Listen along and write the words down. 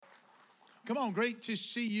Come on, great to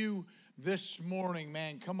see you this morning,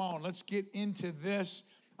 man. Come on, let's get into this.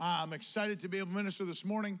 I'm excited to be able to minister this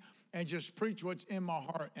morning and just preach what's in my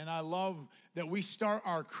heart. And I love that we start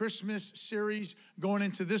our Christmas series going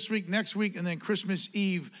into this week, next week, and then Christmas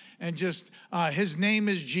Eve. And just his name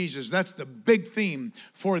is Jesus. That's the big theme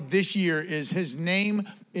for this year, is his name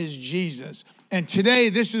is Jesus. And today,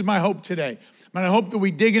 this is my hope today. And I hope that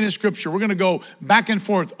we dig into Scripture. We're going to go back and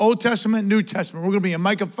forth, Old Testament, New Testament. We're going to be in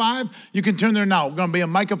Micah 5. You can turn there now. We're going to be in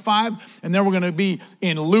Micah 5, and then we're going to be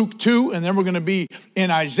in Luke 2, and then we're going to be in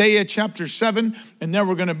Isaiah chapter 7, and then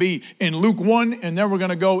we're going to be in Luke 1, and then we're going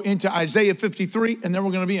to go into Isaiah 53, and then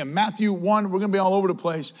we're going to be in Matthew 1. We're going to be all over the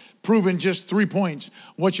place, proving just 3 points,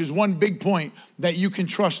 which is one big point, that you can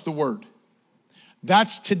trust the Word.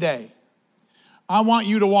 That's today. I want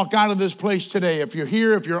you to walk out of this place today. If you're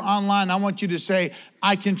here, if you're online, I want you to say,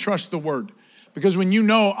 I can trust the Word. Because when you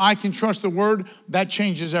know I can trust the Word, that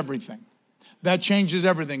changes everything. That changes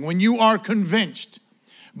everything. When you are convinced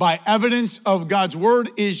by evidence of God's Word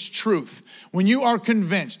is truth. When you are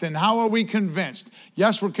convinced, and how are we convinced?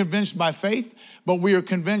 Yes, we're convinced by faith, but we are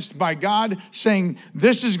convinced by God saying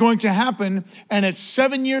this is going to happen, and it's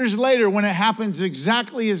 7 years later when it happens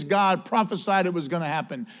exactly as God prophesied it was going to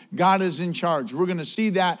happen. God is in charge. We're going to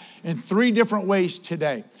see that in 3 different ways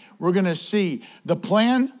today. We're going to see the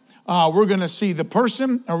plan, we're going to see the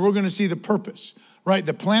person, and we're going to see the purpose, right?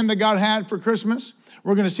 The plan that God had for Christmas.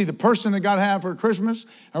 We're going to see the person that God had for Christmas,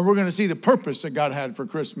 and we're going to see the purpose that God had for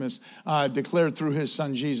Christmas declared through his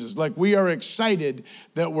son, Jesus. Like, we are excited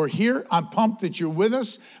that we're here. I'm pumped that you're with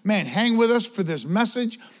us. Man, hang with us for this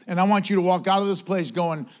message, and I want you to walk out of this place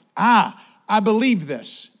going, I believe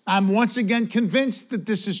this. I'm once again convinced that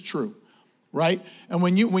this is true, right? And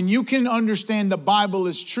when you can understand the Bible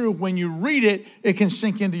is true, when you read it, it can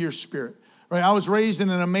sink into your spirit, right? I was raised in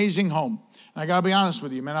an amazing home. I got to be honest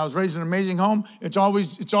with you, man. I was raised in an amazing home. It's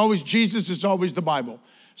always Jesus. It's always the Bible.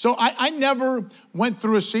 So I never went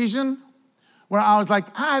through a season where I was like,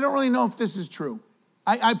 I don't really know if this is true.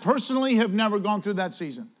 I personally have never gone through that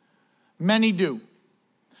season. Many do.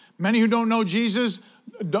 Many who don't know Jesus,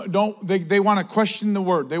 they want to question the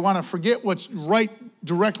Word. They want to forget what's right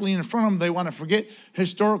directly in front of them. They want to forget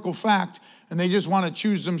historical fact, and they just want to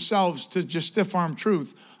choose themselves to just stiff-arm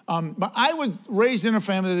truth. But I was raised in a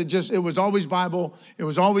family that it was always Bible, it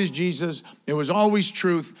was always Jesus, it was always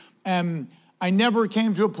truth. And I never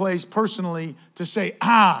came to a place personally to say,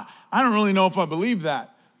 I don't really know if I believe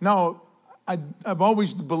that. No, I've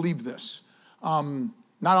always believed this. Not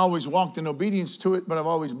always walked in obedience to it, but I've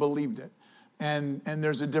always believed it. And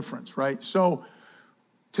there's a difference, right? So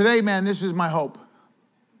today, man, this is my hope,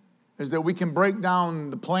 is that we can break down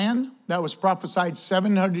the plan that was prophesied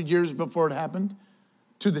 700 years before it happened,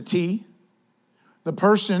 to the T. The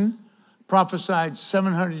person prophesied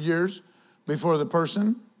 700 years before the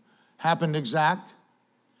person happened exact.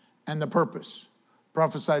 And the purpose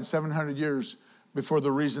prophesied 700 years before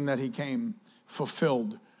the reason that he came,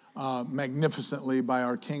 fulfilled magnificently by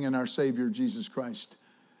our King and our Savior, Jesus Christ.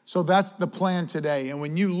 So that's the plan today. And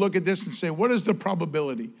when you look at this and say, what is the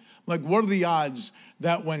probability? Like, what are the odds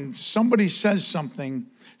that when somebody says something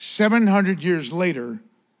 700 years later,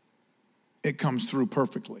 it comes through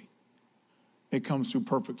perfectly? It comes through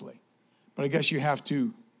perfectly. But I guess you have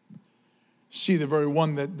to see the very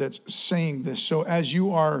one that's saying this. So as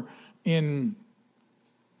you are in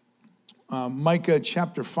Micah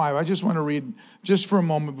chapter 5, I just want to read just for a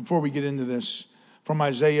moment before we get into this from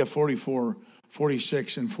Isaiah 44,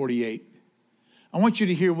 46, and 48. I want you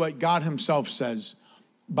to hear what God himself says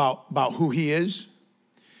about who he is.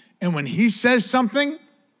 And when he says something,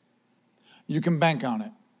 you can bank on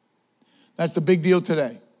it. That's the big deal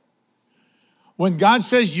today. When God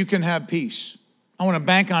says you can have peace, I want to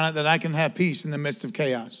bank on it that I can have peace in the midst of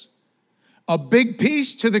chaos. A big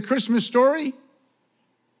piece to the Christmas story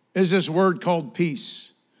is this word called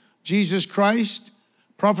peace. Jesus Christ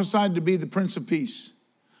prophesied to be the Prince of Peace,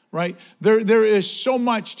 right? There is so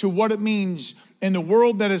much to what it means in the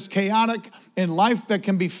world that is chaotic, in life that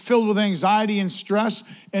can be filled with anxiety and stress,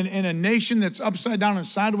 and in a nation that's upside down and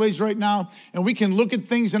sideways right now. And we can look at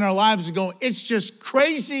things in our lives and go, it's just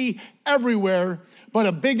crazy everywhere. But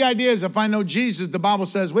a big idea is, if I know Jesus, the Bible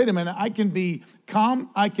says, wait a minute, I can be calm.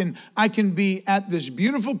 I can be at this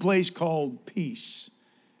beautiful place called peace.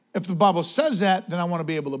 If the Bible says that, then I want to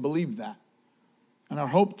be able to believe that. And our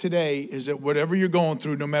hope today is that whatever you're going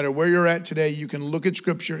through, no matter where you're at today, you can look at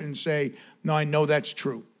Scripture and say, no, I know that's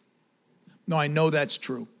true. No, I know that's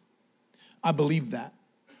true. I believe that.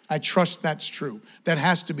 I trust that's true. That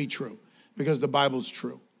has to be true because the Bible's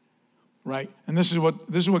true. right? And this is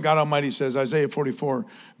what God Almighty says, Isaiah 44,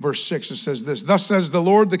 verse 6. It says this, "Thus says the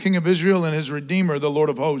Lord, the King of Israel and his Redeemer, the Lord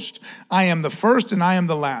of hosts. I am the first and I am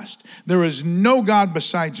the last. There is no God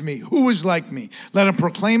besides me. Who is like me? Let him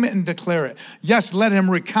proclaim it and declare it. Yes, let him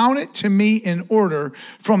recount it to me in order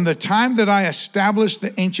from the time that I established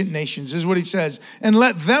the ancient nations," is what he says. "And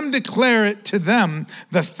let them declare it to them,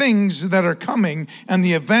 the things that are coming and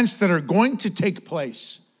the events that are going to take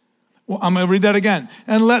place." Well, I'm going to read that again.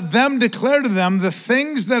 "And let them declare to them the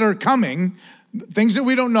things that are coming," things that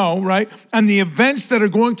we don't know, right? "And the events that are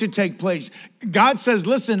going to take place." God says,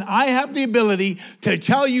 listen, I have the ability to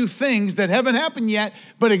tell you things that haven't happened yet,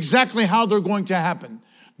 but exactly how they're going to happen.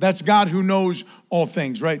 That's God who knows all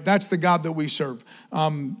things, right? That's the God that we serve.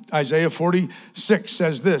 Isaiah 46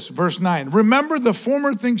 says this, verse 9, "Remember the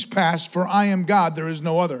former things past, for I am God, there is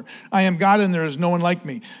no other. I am God and there is no one like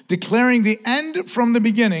me, declaring the end from the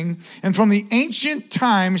beginning and from the ancient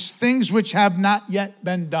times things which have not yet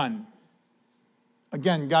been done."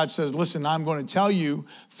 Again, God says, listen, I'm going to tell you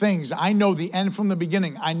things. I know the end from the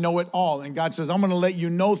beginning. I know it all. And God says, I'm going to let you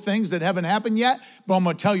know things that haven't happened yet, but I'm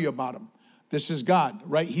going to tell you about them. This is God,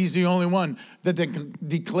 right? He's the only one that can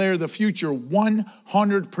declare the future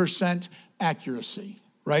 100% accuracy,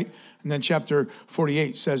 right? And then chapter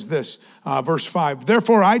 48 says this, verse 5,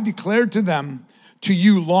 "Therefore I declared to them, to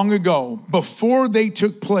you long ago, before they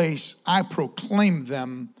took place, I proclaimed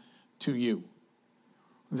them to you."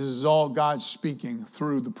 This is all God speaking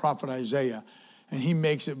through the prophet Isaiah. And he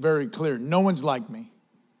makes it very clear. No one's like me.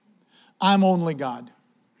 I'm only God.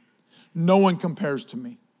 No one compares to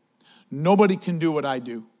me. Nobody can do what I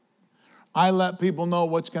do. I let people know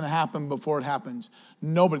what's going to happen before it happens.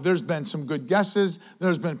 Nobody. There's been some good guesses.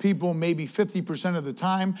 There's been people maybe 50% of the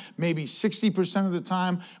time, maybe 60% of the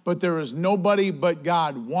time, but there is nobody but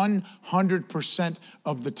God 100%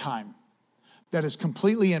 of the time that is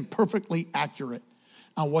completely and perfectly accurate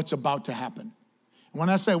on what's about to happen. When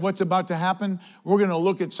I say what's about to happen, we're going to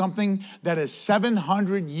look at something that is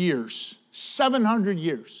 700 years,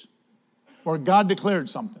 where God declared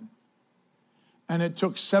something. And it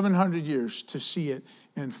took 700 years to see it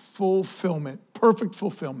in fulfillment, perfect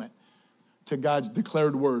fulfillment to God's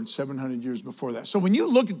declared word 700 years before that. So when you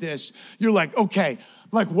look at this, you're like, okay,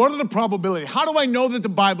 like what are the probabilities? How do I know that the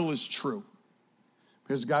Bible is true?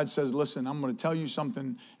 Because God says, listen, I'm going to tell you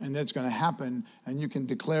something and it's going to happen, and you can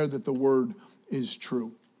declare that the word is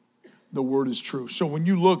true. The word is true. So when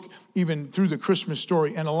you look even through the Christmas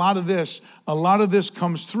story, and a lot of this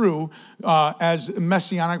comes through as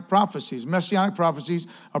messianic prophecies. Messianic prophecies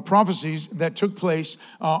are prophecies that took place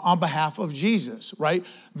on behalf of Jesus, right?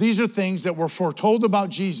 These are things that were foretold about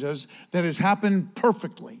Jesus that has happened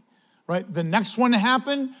perfectly, right? The next one to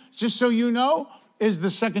happen, just so you know, is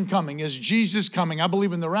the second coming, is Jesus coming. I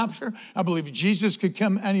believe in the rapture. I believe Jesus could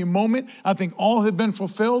come any moment. I think all have been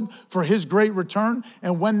fulfilled for his great return.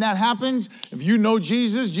 And when that happens, if you know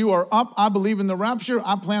Jesus, you are up. I believe in the rapture.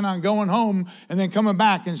 I plan on going home and then coming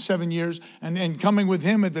back in 7 years and coming with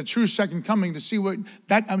him at the true second coming to see what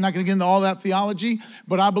that, I'm not going to get into all that theology,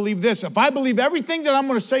 but I believe this. If I believe everything that I'm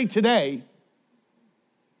going to say today,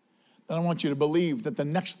 then I want you to believe that the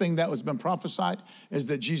next thing that has been prophesied is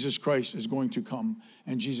that Jesus Christ is going to come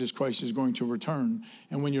and Jesus Christ is going to return.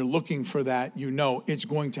 And when you're looking for that, you know it's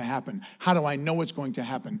going to happen. How do I know it's going to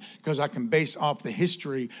happen? Because I can base off the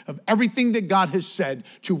history of everything that God has said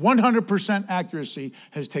to 100% accuracy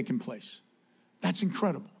has taken place. That's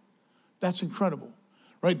incredible. That's incredible,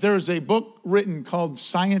 right? There is a book written called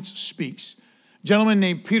Science Speaks. A gentleman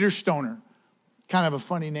named Peter Stoner. Kind of a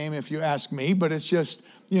funny name if you ask me, but it's just,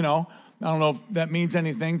 you know, I don't know if that means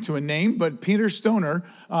anything to a name, but Peter Stoner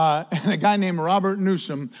and a guy named Robert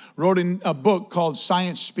Newsom wrote a book called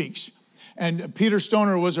Science Speaks. And Peter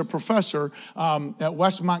Stoner was a professor at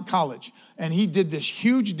Westmont College. And he did this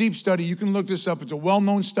huge, deep study. You can look this up. It's a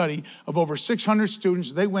well-known study of over 600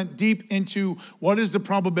 students. They went deep into what is the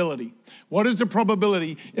probability. What is the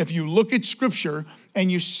probability if you look at Scripture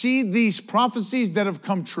and you see these prophecies that have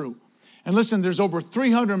come true? And listen, there's over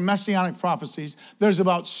 300 messianic prophecies. There's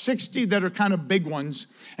about 60 that are kind of big ones.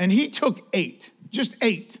 And he took 8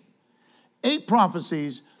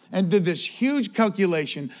 prophecies and did this huge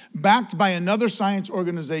calculation backed by another science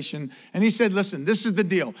organization. And he said, listen, this is the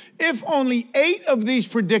deal. If only 8 of these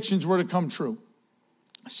predictions were to come true,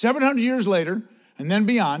 700 years later and then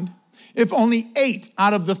beyond, if only 8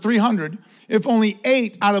 out of the 300, if only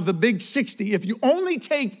 8 out of the big 60, if you only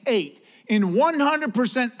take 8, in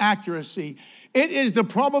 100% accuracy, it is the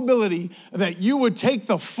probability that you would take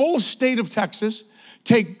the full state of Texas,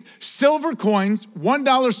 take silver coins,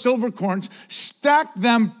 $1 silver coins, stack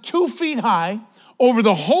them 2 feet high over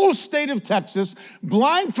the whole state of Texas,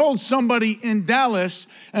 blindfold somebody in Dallas,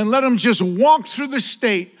 and let them just walk through the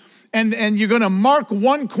state. And you're going to mark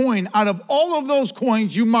one coin. Out of all of those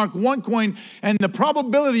coins, you mark one coin, and the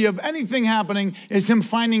probability of anything happening is him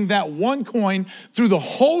finding that one coin through the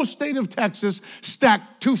whole state of Texas,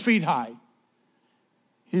 stacked 2 feet high.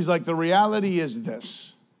 He's like, the reality is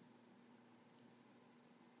this.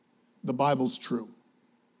 The Bible's true.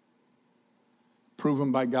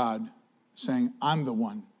 Proven by God, saying, I'm the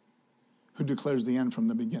one who declares the end from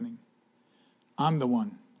the beginning. I'm the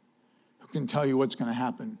one who can tell you what's going to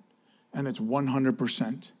happen. And it's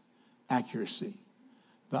 100% accuracy.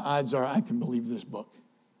 The odds are I can believe this book.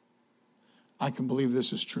 I can believe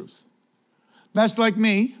this is truth. That's like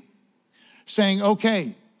me saying,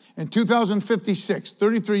 okay, in 2056,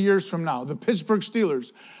 33 years from now, the Pittsburgh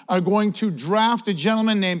Steelers are going to draft a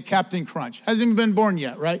gentleman named Captain Crunch. Hasn't even been born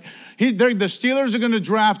yet, right? The Steelers are going to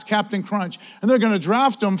draft Captain Crunch, and they're going to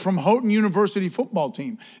draft him from Houghton University football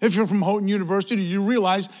team. If you're from Houghton University, you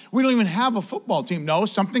realize we don't even have a football team. No,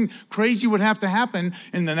 something crazy would have to happen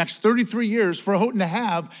in the next 33 years for Houghton to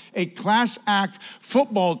have a class act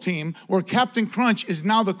football team where Captain Crunch is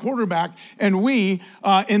now the quarterback, and we,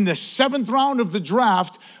 in the 7th round of the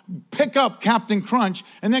draft, pick up Captain Crunch,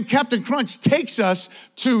 and then Captain Crunch takes us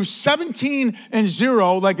to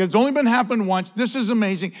 17-0, like it's only been happened once. This is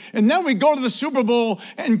amazing. And then we go to the Super Bowl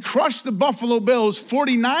and crush the Buffalo Bills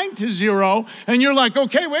 49-0, and you're like,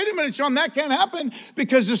 okay, wait a minute, Sean, that can't happen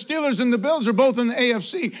because the Steelers and the Bills are both in the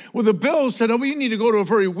AFC. Well, the Bills said, oh, we need to go to a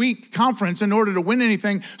very weak conference in order to win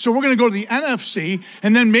anything, so we're going to go to the NFC,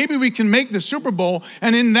 and then maybe we can make the Super Bowl.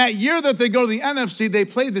 And in that year that they go to the NFC, they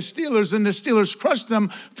play the Steelers, and the Steelers crushed them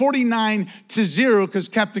 49-0 because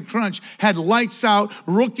Captain Crunch had lights out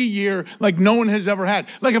rookie year like no one has ever had.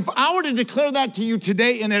 Like if I were to declare that to you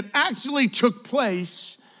today and it actually took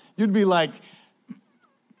place, you'd be like,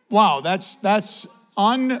 wow, that's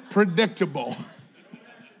unpredictable.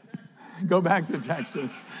 Go back to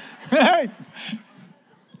Texas.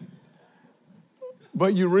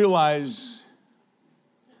 But you realize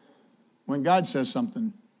when God says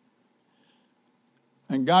something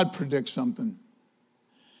and God predicts something,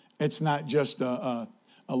 it's not just a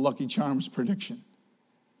Lucky Charms prediction.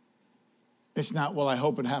 It's not, well, I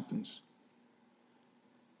hope it happens.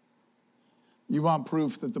 You want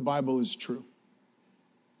proof that the Bible is true.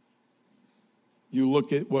 You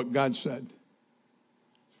look at what God said,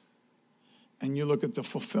 and you look at the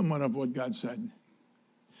fulfillment of what God said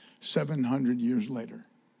 700 years later.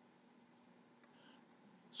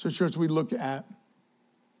 So, church, we look at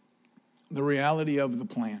the reality of the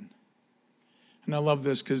plan. And I love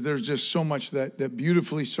this because there's just so much that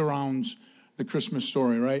beautifully surrounds the Christmas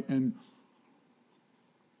story, right? And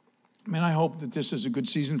man, I hope that this is a good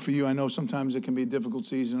season for you. I know sometimes it can be a difficult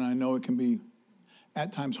season. I know it can be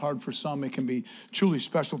at times hard for some. It can be truly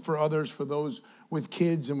special for others, for those with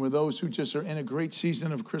kids and for those who just are in a great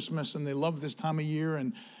season of Christmas and they love this time of year.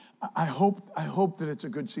 And I hope that it's a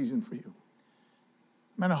good season for you.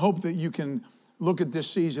 Man, I hope that you can look at this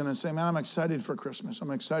season and say, man, I'm excited for Christmas. I'm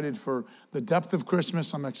excited for the depth of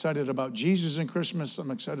Christmas. I'm excited about Jesus in Christmas. I'm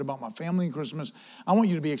excited about my family in Christmas. I want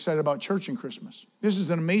you to be excited about church in Christmas. This is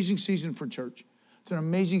an amazing season for church. It's an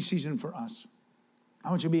amazing season for us. I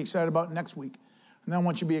want you to be excited about next week. And then I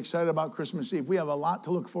want you to be excited about Christmas Eve. We have a lot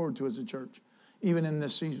to look forward to as a church, even in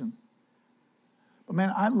this season. But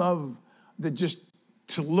man, I love that just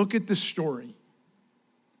to look at the story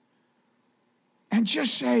and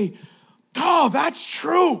just say, oh, that's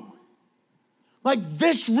true. Like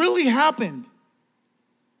this really happened.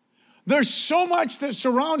 There's so much that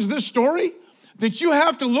surrounds this story that you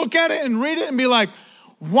have to look at it and read it and be like,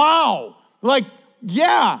 wow, like,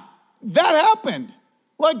 yeah, that happened.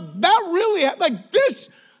 Like that really, like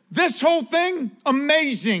this whole thing,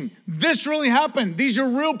 amazing. This really happened. These are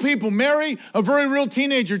real people. Mary, a very real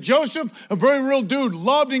teenager. Joseph, a very real dude,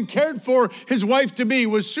 loved and cared for his wife-to-be,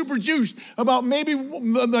 was super juiced about maybe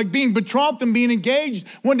like being betrothed and being engaged,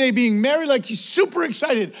 one day being married. Like he's super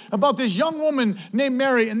excited about this young woman named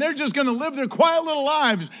Mary, and they're just going to live their quiet little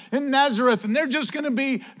lives in Nazareth, and they're just going to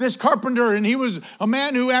be this carpenter, and he was a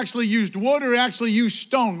man who actually used wood or actually used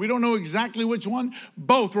stone. We don't know exactly which one.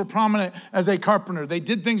 Both were prominent as a carpenter. They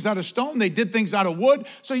did things out of stone. They did things out of wood.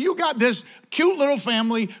 So you got this cute little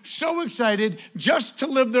family so excited just to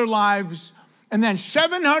live their lives. And then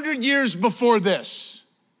 700 years before this,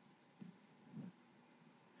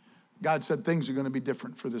 God said things are going to be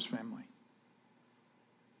different for this family.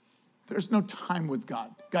 There's no time with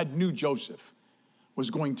God. God knew Joseph was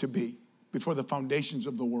going to be before the foundations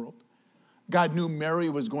of the world. God knew Mary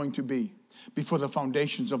was going to be before the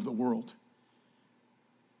foundations of the world.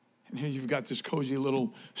 And here you've got this cozy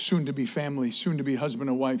little soon-to-be family, soon-to-be husband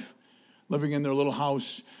and wife, living in their little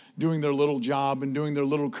house, doing their little job and doing their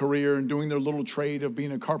little career and doing their little trade of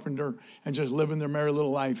being a carpenter and just living their merry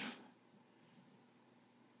little life.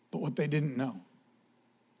 But what they didn't know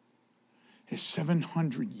is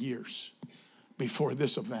 700 years before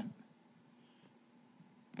this event,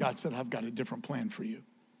 God said, I've got a different plan for you.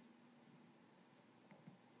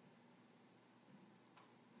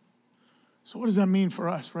 So what does that mean for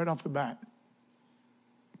us right off the bat?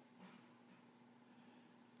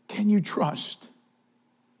 Can you trust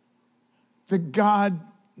that God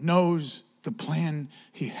knows the plan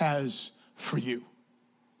he has for you?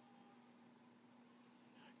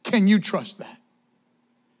 Can you trust that?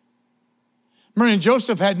 Mary and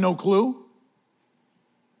Joseph had no clue.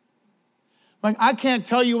 Like, I can't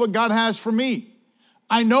tell you what God has for me.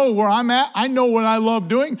 I know where I'm at. I know what I love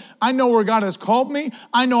doing. I know where God has called me.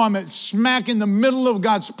 I know I'm at smack in the middle of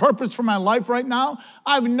God's purpose for my life right now.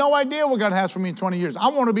 I have no idea what God has for me in 20 years. I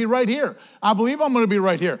want to be right here. I believe I'm going to be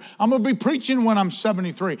right here. I'm going to be preaching when I'm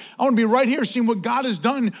 73. I want to be right here seeing what God has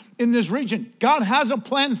done in this region. God has a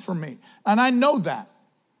plan for me, and I know that.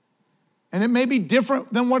 And it may be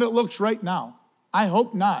different than what it looks right now. I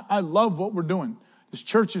hope not. I love what we're doing. This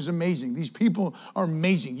church is amazing. These people are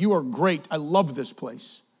amazing. You are great. I love this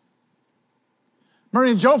place.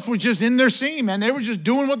 Mary and Joseph were just in their scene, man. They were just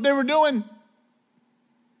doing what they were doing.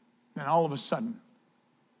 And all of a sudden,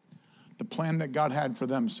 the plan that God had for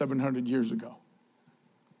them 700 years ago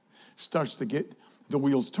starts to get the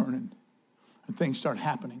wheels turning. And things start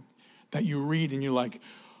happening that you read and you're like,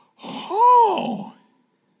 oh,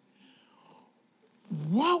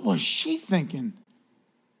 what was she thinking?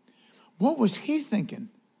 What was he thinking?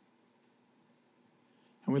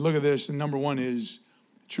 And we look at this, and number one is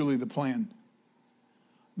truly the plan.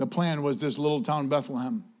 The plan was this little town,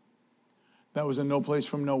 Bethlehem, that was in no place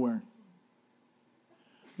from nowhere.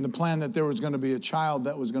 And the plan that there was going to be a child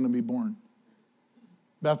that was going to be born.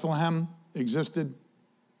 Bethlehem existed.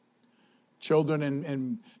 Children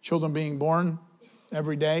and children being born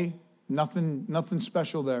every day. Nothing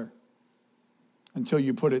special there. Until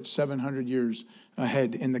you put it 700 years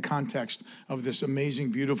ahead in the context of this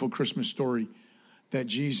amazing, beautiful Christmas story that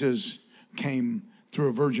Jesus came through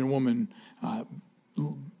a virgin woman.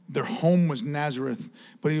 Their home was Nazareth,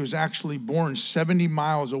 but he was actually born 70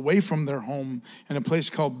 miles away from their home in a place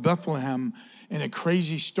called Bethlehem, in a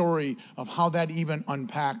crazy story of how that even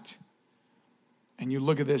unpacked. And you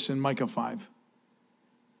look at this in Micah 5.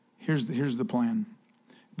 Here's the plan.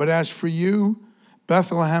 But as for you,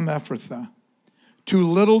 Bethlehem Ephrathah, too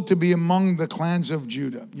little to be among the clans of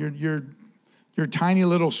Judah. You're a tiny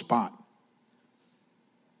little spot.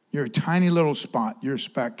 You're a tiny little spot. You're a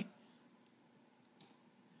speck.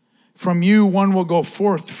 From you, one will go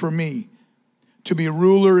forth for me to be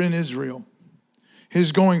ruler in Israel.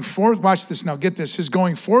 His going forth, watch this now, get this. His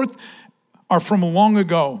going forth are from long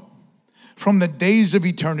ago, from the days of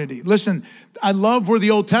eternity. Listen, I love where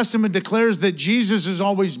the Old Testament declares that Jesus has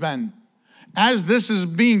always been. As this is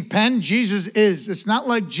being penned, Jesus is. It's not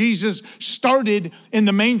like Jesus started in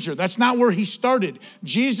the manger. That's not where he started.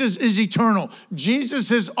 Jesus is eternal. Jesus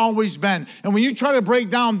has always been. And when you try to break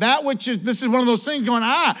down that, this is one of those things going,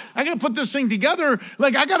 I got to put this thing together.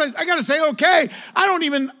 Like I got to say, okay, I don't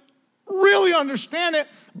even really understand it,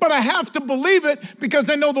 but I have to believe it because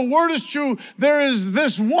I know the word is true. There is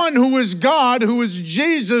this one who is God, who is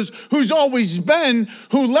Jesus, who's always been,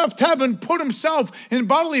 who left heaven, put himself in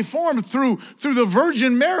bodily form through the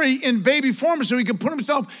Virgin Mary in baby form so he could put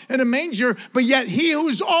himself in a manger, but yet he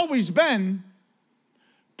who's always been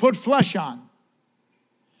put flesh on.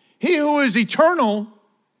 He who is eternal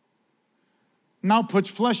now puts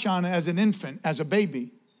flesh on as an infant, as a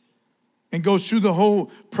baby, and goes through the whole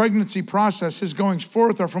pregnancy process. His goings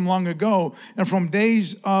forth are from long ago and from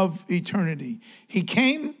days of eternity. He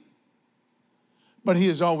came, but he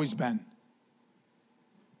has always been.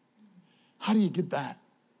 How do you get that?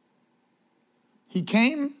 He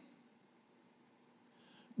came,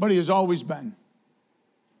 but he has always been.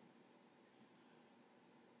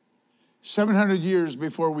 700 years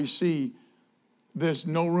before we see this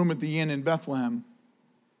no room at the inn in Bethlehem,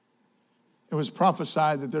 it was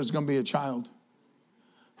prophesied that there's going to be a child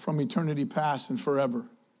from eternity past and forever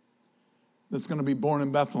that's going to be born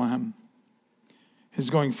in Bethlehem. His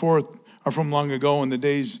going forth are from long ago in the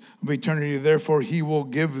days of eternity. Therefore, he will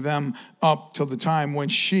give them up till the time when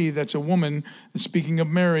she, that's a woman, speaking of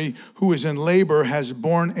Mary, who is in labor, has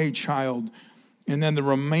borne a child. And then the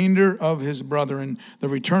remainder of his brethren, the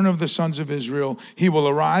return of the sons of Israel, he will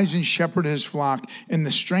arise and shepherd his flock in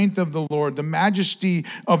the strength of the Lord, the majesty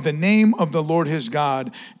of the name of the Lord his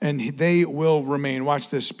God, and they will remain. Watch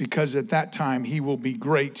this, because at that time he will be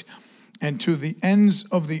great and to the ends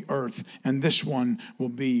of the earth, and this one will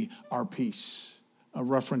be our peace. A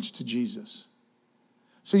reference to Jesus.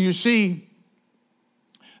 So you see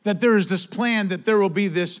that there is this plan that there will be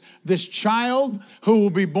this child who will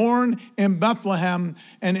be born in Bethlehem,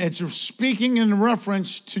 and it's speaking in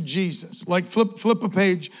reference to Jesus. Like flip a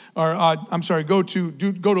page, or go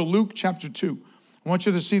to Luke chapter 2. I want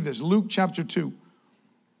you to see this, Luke chapter 2.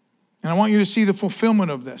 And I want you to see the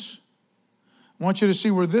fulfillment of this. I want you to see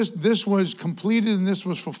where this was completed and this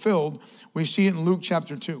was fulfilled. We see it in Luke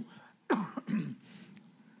chapter 2.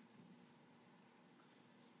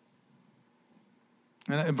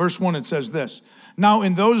 And in verse 1 it says this: Now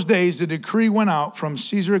in those days a decree went out from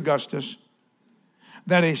Caesar Augustus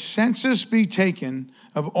that a census be taken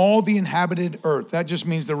of all the inhabited earth. That just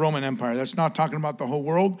means the Roman Empire. That's not talking about the whole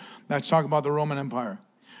world. That's talking about the Roman Empire.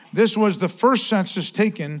 This was the first census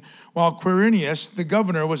taken while Quirinius, the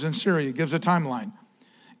governor, was in Syria. It gives a timeline.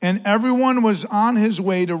 And everyone was on his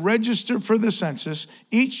way to register for the census,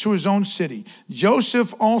 each to his own city.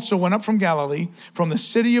 Joseph also went up from Galilee, from the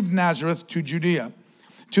city of Nazareth to Judea,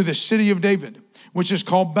 to the city of David, which is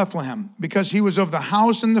called Bethlehem, because he was of the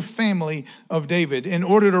house and the family of David, in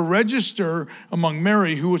order to register among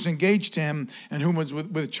Mary, who was engaged to him and whom was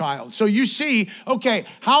with child. So you see, okay,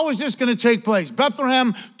 how is this going to take place?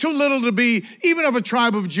 Bethlehem, too little to be even of a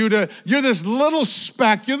tribe of Judah. You're this little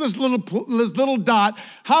speck. You're this little dot.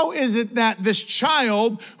 How is it that this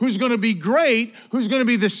child, who's going to be great, who's going to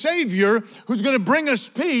be the Savior, who's going to bring us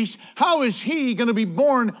peace, how is he going to be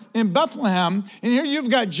born in Bethlehem? And here you've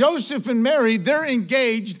got Joseph and Mary. They're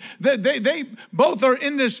engaged. They both are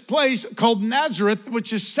in this place called Nazareth,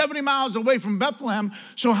 which is 70 miles away from Bethlehem.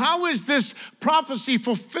 So how is this prophecy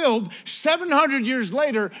fulfilled 700 years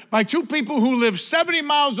later by two people who live 70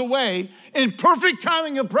 miles away in perfect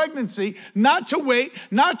timing of pregnancy, not to wait,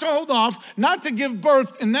 not to hold off, not to give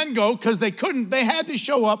birth and then go, because they couldn't. They had to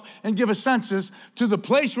show up and give a census to the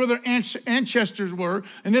place where their ancestors were.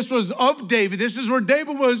 And this was of David. This is where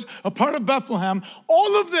David was, a part of Bethlehem.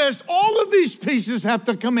 All of these pieces have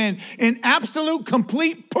to come in absolute,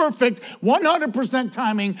 complete, perfect, 100%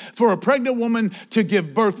 timing for a pregnant woman to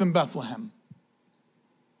give birth in Bethlehem.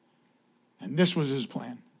 And this was his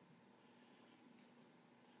plan.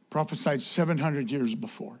 Prophesied 700 years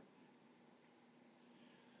before.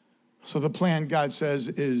 So the plan, God says,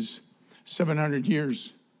 is 700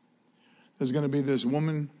 years. There's going to be this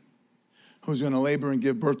woman who's going to labor and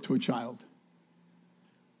give birth to a child.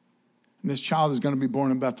 And this child is going to be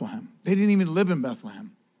born in Bethlehem. They didn't even live in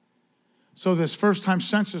Bethlehem. So this first-time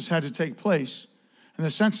census had to take place. And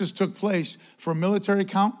the census took place for a military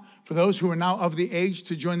count, for those who are now of the age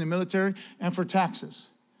to join the military, and for taxes.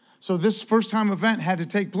 So this first-time event had to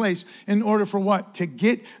take place in order for what? To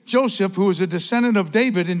get Joseph, who is a descendant of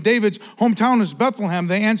David, and David's hometown is Bethlehem,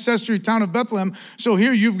 the ancestry town of Bethlehem. So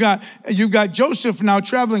here you've got Joseph now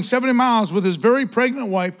traveling 70 miles with his very pregnant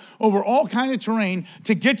wife over all kind of terrain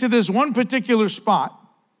to get to this one particular spot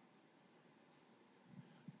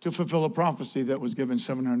to fulfill a prophecy that was given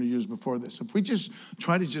 700 years before this. If we just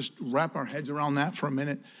try to just wrap our heads around that for a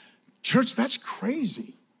minute, church, that's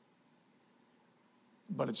crazy.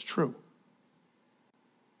 But it's true.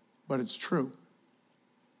 But it's true.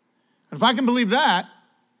 And if I can believe that,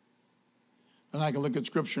 then I can look at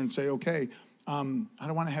Scripture and say, okay, I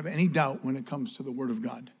don't want to have any doubt when it comes to the Word of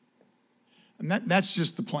God. And that's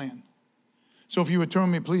just the plan. So if you would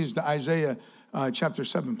turn me, please, to Isaiah chapter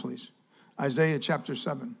 7, please. Isaiah chapter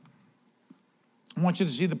 7. I want you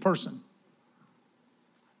to see the person.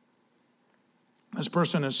 This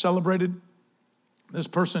person is celebrated. This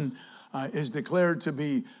person is declared to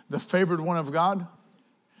be the favored one of God.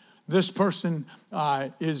 This person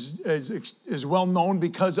is well known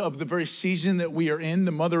because of the very season that we are in,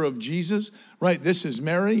 the mother of Jesus, right? This is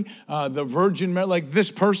Mary, the Virgin Mary, like this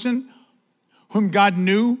person whom God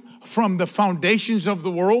knew from the foundations of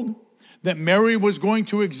the world, that Mary was going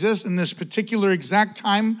to exist in this particular exact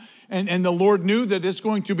time, and the Lord knew that it's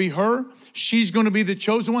going to be her. She's going to be the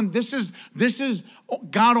chosen one. This is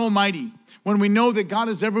God Almighty. When we know that God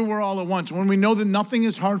is everywhere all at once, when we know that nothing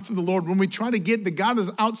is hard for the Lord, when we try to get that God is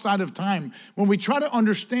outside of time, when we try to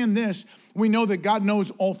understand this, we know that God knows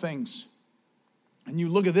all things. And you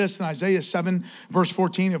look at this in Isaiah 7, verse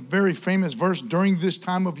 14, a very famous verse during this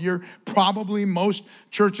time of year. Probably most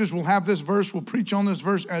churches will have this verse, will preach on this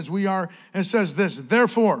verse as we are. And it says this: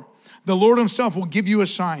 therefore, The Lord himself will give you a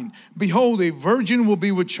sign. Behold, a virgin will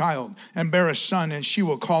be with child and bear a son, and she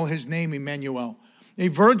will call his name Emmanuel. A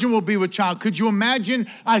virgin will be with child. Could you imagine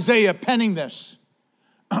Isaiah penning this?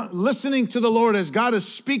 Listening to the Lord as God is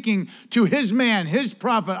speaking to his man, his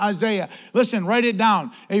prophet Isaiah. Listen, write it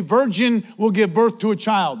down. A virgin will give birth to a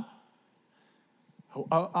child.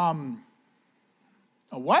 A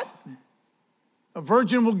what? A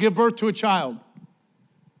virgin will give birth to a child.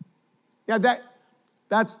 Yeah,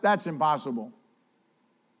 that's impossible.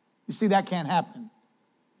 You see, that can't happen.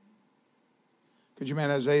 Could you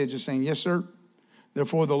imagine Isaiah just saying, yes, sir?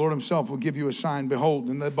 Therefore, the Lord himself will give you a sign. Behold,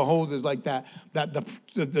 and the behold is like that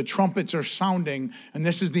the trumpets are sounding, and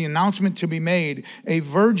this is the announcement to be made. A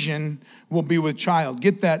virgin will be with child.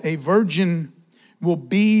 Get that? A virgin will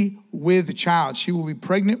be with a child. She will be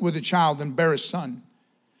pregnant with a child and bear a son.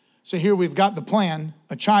 So here we've got the plan,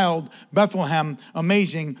 a child, Bethlehem,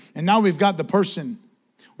 amazing. And now we've got the person.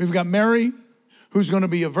 We've got Mary, who's going to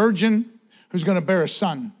be a virgin, who's going to bear a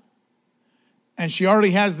son. And she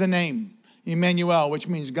already has the name, Emmanuel, which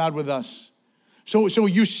means God with us. So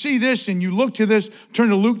you see this and you look to this. Turn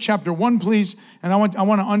to Luke chapter 1, please. And I want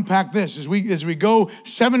to unpack this as we go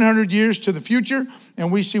 700 years to the future,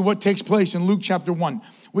 and we see what takes place in Luke chapter 1.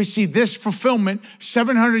 We see this fulfillment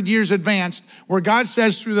 700 years advanced, where God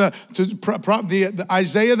says through the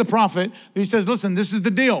Isaiah the prophet, he says, listen, this is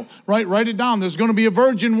the deal, right? Write it down. There's going to be a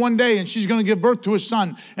virgin one day, and she's going to give birth to a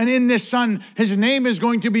son. And in this son, his name is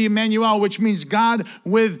going to be Emmanuel, which means God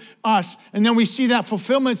with us. And then we see that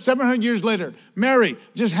fulfillment 700 years later. Mary,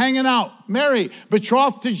 just hanging out. Mary,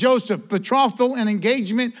 betrothed to Joseph. Betrothal and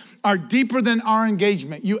engagement are deeper than our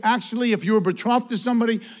engagement. You actually, if you were betrothed to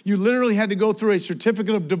somebody, you literally had to go through a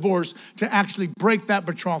certificate of divorce to actually break that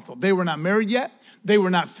betrothal. They were not married yet. They were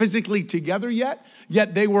not physically together yet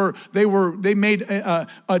they made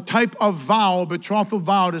a type of vow, a betrothal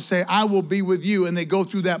vow, to say, I will be with you. And they go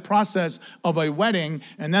through that process of a wedding,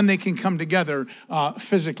 and then they can come together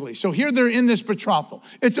physically. So here they're in this betrothal.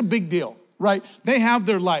 It's a big deal, right? They have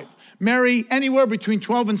their life. Mary, anywhere between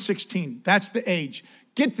 12 and 16. That's the age.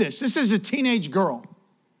 Get this. This is a teenage girl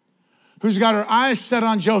who's got her eyes set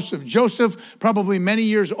on Joseph. Joseph, probably many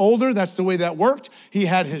years older. That's the way that worked. He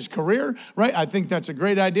had his career, right? I think that's a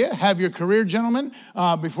great idea. Have your career, gentlemen,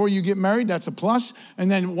 before you get married. That's a plus.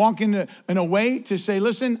 And then walk in a way to say,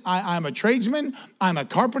 listen, I'm a tradesman. I'm a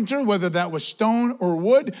carpenter, whether that was stone or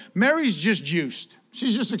wood. Mary's just juiced.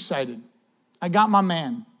 She's just excited. I got my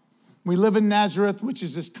man. We live in Nazareth, which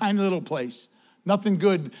is this tiny little place. Nothing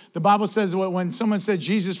good. The Bible says when someone said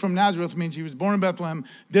Jesus from Nazareth, means he was born in Bethlehem,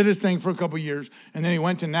 did his thing for a couple years, and then he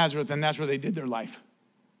went to Nazareth, and that's where they did their life.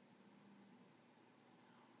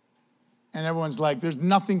 And everyone's like, there's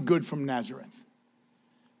nothing good from Nazareth.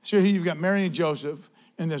 So here you've got Mary and Joseph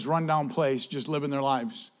in this rundown place just living their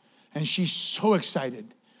lives. And she's so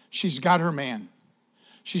excited. She's got her man.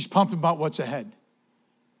 She's pumped about what's ahead.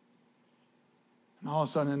 And all of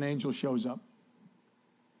a sudden, an angel shows up.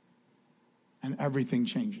 And everything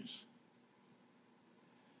changes.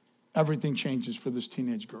 Everything changes for this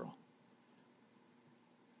teenage girl.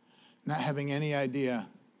 Not having any idea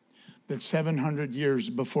that 700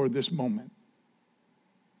 years before this moment,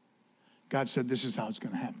 God said, this is how it's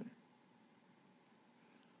going to happen.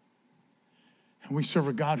 And we serve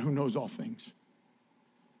a God who knows all things,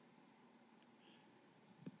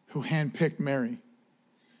 who handpicked Mary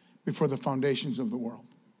before the foundations of the world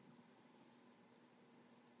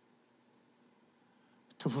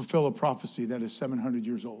to fulfill a prophecy that is 700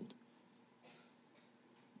 years old.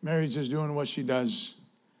 Mary's just doing what she does.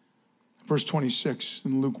 Verse 26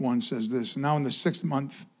 in Luke 1 says this, now in the 6th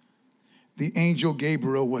month, the angel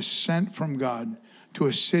Gabriel was sent from God to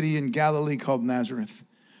a city in Galilee called Nazareth,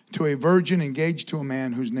 to a virgin engaged to a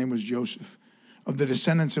man whose name was Joseph, of the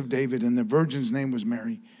descendants of David, and the virgin's name was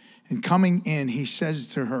Mary. And coming in, he says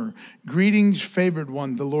to her, greetings, favored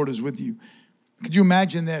one, the Lord is with you. Could you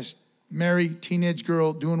imagine this? Mary, teenage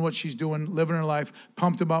girl, doing what she's doing, living her life,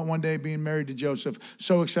 pumped about one day being married to Joseph,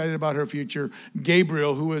 so excited about her future.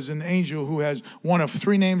 Gabriel, who is an angel who has one of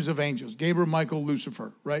 3 names of angels, Gabriel, Michael,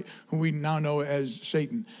 Lucifer, right? Who we now know as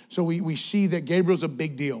Satan. So we see that Gabriel's a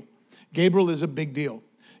big deal. Gabriel is a big deal.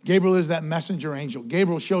 Gabriel is that messenger angel.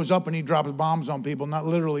 Gabriel shows up and he drops bombs on people, not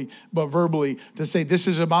literally, but verbally, to say this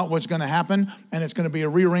is about what's going to happen, and it's going to be a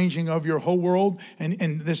rearranging of your whole world.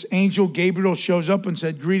 And this angel, Gabriel, shows up and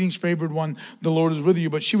said, greetings, favored one, the Lord is with you.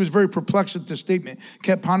 But she was very perplexed at this statement,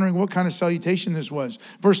 kept pondering what kind of salutation this was.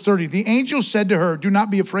 Verse 30, the angel said to her, do not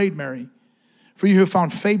be afraid, Mary, for you have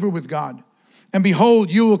found favor with God. And behold,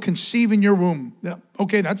 you will conceive in your womb. Yeah,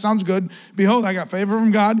 okay, that sounds good. Behold, I got favor from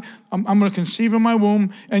God. I'm going to conceive in my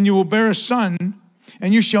womb, and you will bear a son,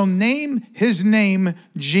 and you shall name his name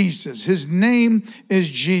Jesus. His name is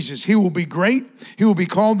Jesus. He will be great. He will be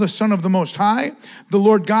called the Son of the Most High. The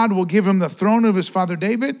Lord God will give him the throne of his father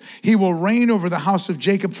David. He will reign over the house of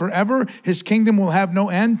Jacob forever. His kingdom will have no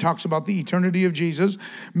end. Talks about the eternity of Jesus.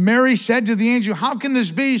 Mary said to the angel, how can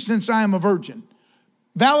this be since I am a virgin?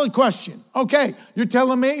 Valid question. Okay, you're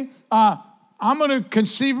telling me I'm going to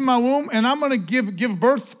conceive in my womb and I'm going to give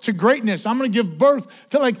birth to greatness. I'm going to give birth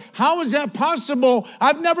to how is that possible?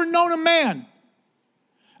 I've never known a man.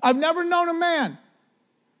 I've never known a man.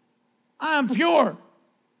 I am pure.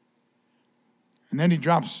 And then he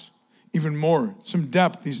drops even more, some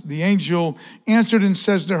depth. The angel answered and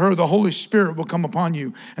says to her, the Holy Spirit will come upon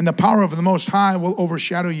you, and the power of the Most High will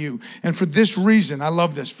overshadow you. And for this reason, I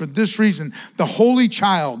love this, for this reason, the Holy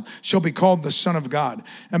Child shall be called the Son of God.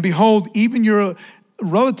 And behold, even your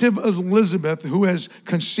relative Elizabeth, who has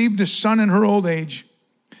conceived a son in her old age,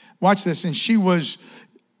 watch this, and she was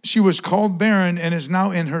called barren and is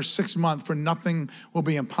now in her 6th month, for nothing will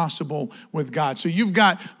be impossible with God. So you've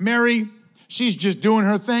got Mary. She's just doing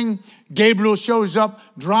her thing. Gabriel shows up,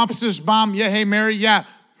 drops this bomb. Yeah, hey, Mary, yeah,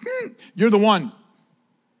 you're the one.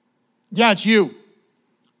 Yeah, it's you.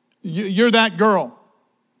 You're that girl.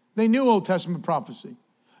 They knew Old Testament prophecy.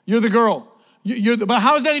 You're the girl. But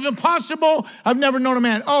how is that even possible? I've never known a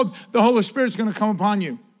man. Oh, the Holy Spirit's going to come upon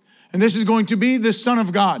you. And this is going to be the Son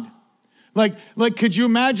of God. Like, could you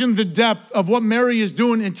imagine the depth of what Mary is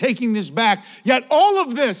doing and taking this back? Yet all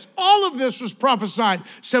of this was prophesied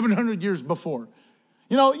 700 years before.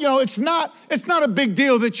 You know, it's not a big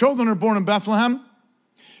deal that children are born in Bethlehem.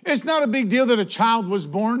 It's not a big deal that a child was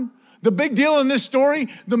born. The big deal in this story,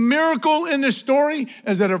 the miracle in this story,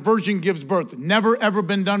 is that a virgin gives birth. Never, ever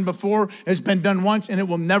been done before. It's been done once, and it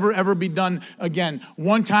will never, ever be done again.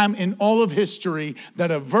 One time in all of history that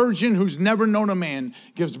a virgin who's never known a man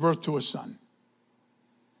gives birth to a son.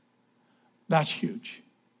 That's huge.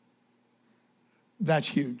 That's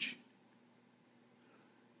huge.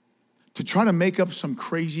 To try to make up some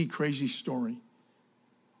crazy, crazy story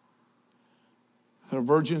that a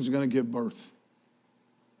virgin is going to give birth.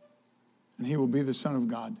 And he will be the Son of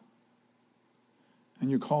God. And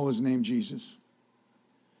you call his name Jesus.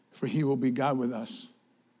 For he will be God with us.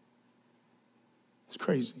 It's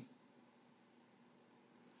crazy.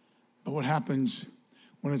 But what happens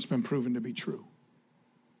when it's been proven to be true?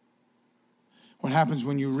 What happens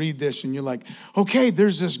when you read this and you're like, okay,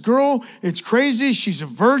 there's this girl. It's crazy. She's a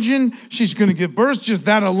virgin. She's going to give birth. Just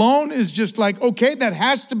that alone is just like, okay, that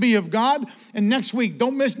has to be of God. And next week,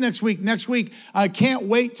 don't miss next week. Next week, I can't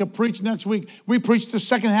wait to preach next week. We preach the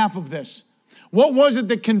second half of this. What was it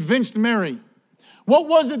that convinced Mary? What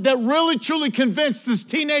was it that really, truly convinced this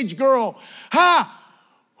teenage girl?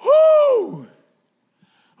 Whoo!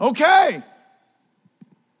 Okay.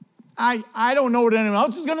 I don't know what anyone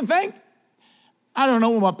else is going to think. I don't know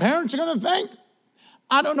what my parents are going to think.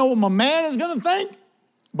 I don't know what my man is going to think.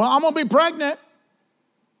 But I'm going to be pregnant.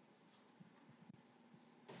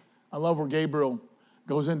 I love where Gabriel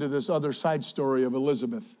goes into this other side story of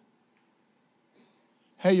Elizabeth.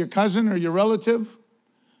 Hey, your cousin or your relative,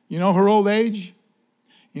 you know her old age?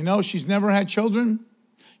 You know she's never had children?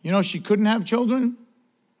 You know she couldn't have children?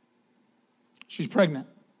 She's pregnant,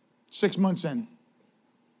 6 months in.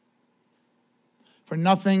 For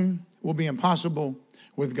nothing will be impossible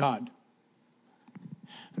with God.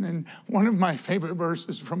 And then one of my favorite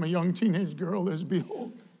verses from a young teenage girl is,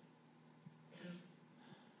 behold,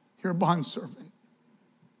 your bondservant,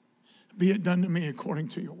 be it done to me according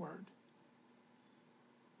to your word.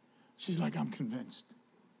 She's like, I'm convinced.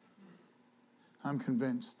 I'm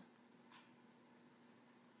convinced.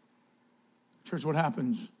 Church, what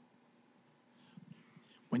happens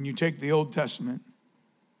when you take the Old Testament?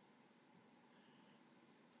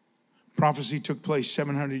 Prophecy took place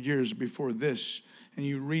 700 years before this, and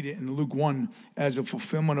you read it in Luke 1 as a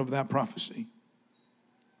fulfillment of that prophecy.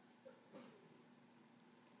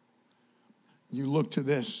 You look to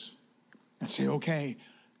this and say, okay,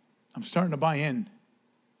 I'm starting to buy in.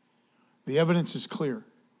 The evidence is clear.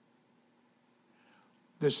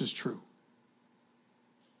 This is true.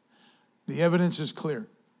 The evidence is clear.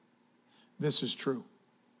 This is true.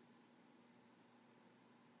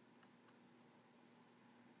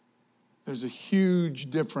 There's a huge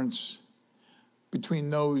difference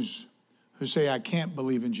between those who say, I can't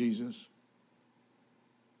believe in Jesus,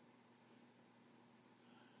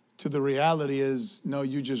 to the reality is, no,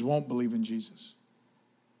 you just won't believe in Jesus.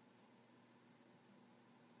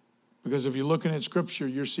 Because if you're looking at Scripture,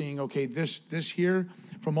 you're seeing, okay, this here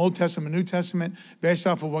from Old Testament, New Testament, based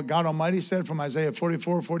off of what God Almighty said from Isaiah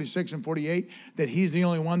 44, 46, and 48, that he's the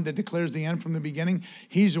only one that declares the end from the beginning.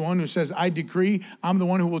 He's the one who says, I decree. I'm the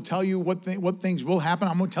one who will tell you what things will happen.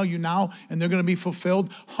 I'm going to tell you now, and they're going to be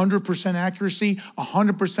fulfilled. 100% accuracy,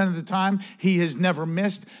 100% of the time. He has never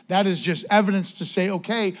missed. That is just evidence to say,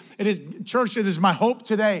 okay, it is, church, it is my hope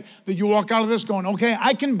today that you walk out of this going, okay,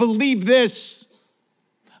 I can believe this.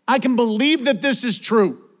 I can believe that this is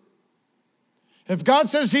true. If God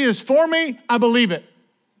says he is for me, I believe it.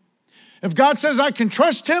 If God says I can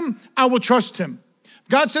trust him, I will trust him. If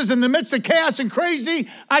God says in the midst of chaos and crazy,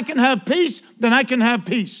 I can have peace, then I can have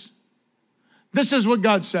peace. This is what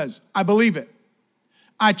God says. I believe it.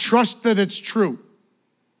 I trust that it's true.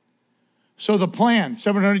 So the plan,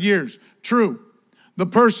 700 years, true. The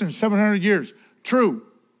person, 700 years, true.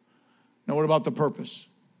 Now what about the purpose?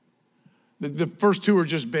 The first two are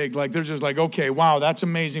just big. Like, they're just like, okay, wow, that's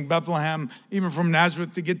amazing. Bethlehem, even from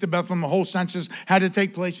Nazareth to get to Bethlehem, the whole census had to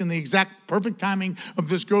take place in the exact perfect timing of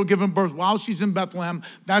this girl giving birth while she's in Bethlehem.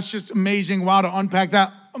 That's just amazing. Wow, to unpack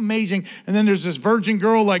that, amazing. And then there's this virgin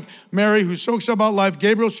girl like Mary who soaks about life.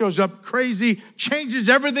 Gabriel shows up, crazy, changes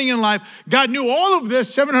everything in life. God knew all of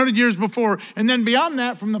this 700 years before. And then beyond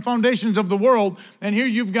that, from the foundations of the world. And here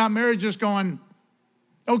you've got Mary just going,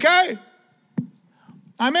 okay,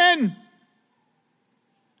 I'm in.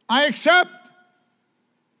 I accept.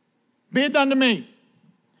 Be it done to me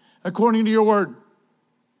according to your word.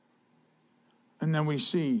 And then we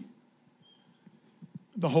see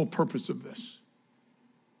the whole purpose of this.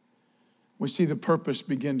 We see the purpose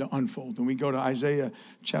begin to unfold. And we go to Isaiah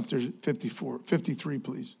chapter 53,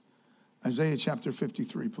 please. Isaiah chapter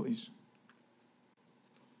 53, please.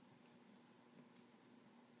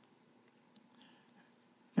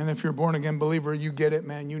 And if you're a born again believer, you get it,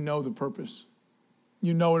 man. You know the purpose.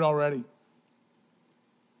 You know it already.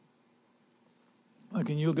 Like,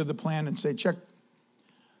 and you look at the plan and say, check.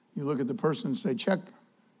 You look at the person and say, check.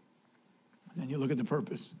 And then you look at the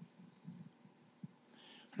purpose.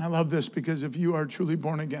 And I love this because if you are truly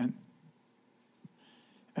born again,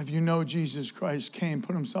 if you know Jesus Christ came,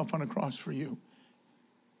 put himself on a cross for you.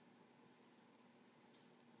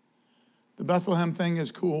 The Bethlehem thing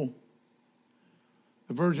is cool.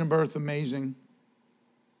 The virgin birth, amazing.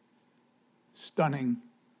 Stunning.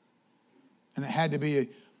 And it had to be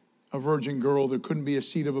a virgin girl. There couldn't be a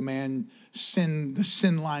seed of a man. The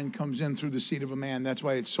sin line comes in through the seed of a man. That's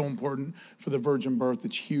why it's so important for the virgin birth.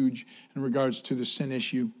 It's huge in regards to the sin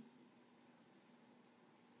issue.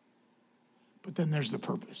 But then there's the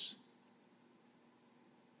purpose.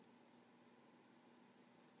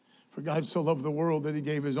 For God so loved the world that he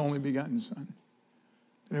gave his only begotten Son,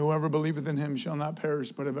 that whoever believeth in him shall not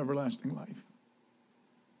perish but have everlasting life.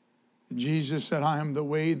 Jesus said, I am the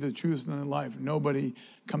way, the truth, and the life. Nobody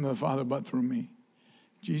come to the Father but through me.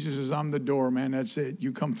 Jesus says, I'm the door, man. That's it.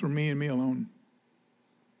 You come through me and me alone.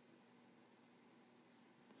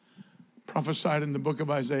 Prophesied in the book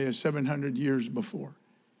of Isaiah 700 years before.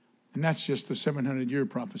 And that's just the 700-year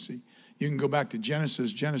prophecy. You can go back to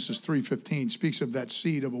Genesis 3:15 speaks of that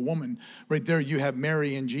seed of a woman. Right there you have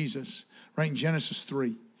Mary and Jesus, right in Genesis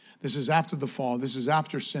 3. This is after the fall. This is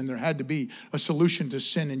after sin. There had to be a solution to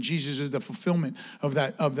sin, and Jesus is the fulfillment of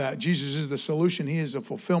that. Jesus is the solution. He is the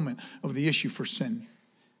fulfillment of the issue for sin.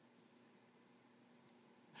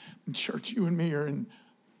 And church, you and me are in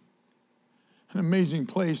an amazing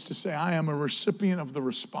place to say, I am a recipient of the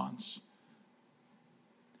response.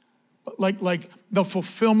 Like the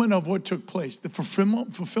fulfillment of what took place, the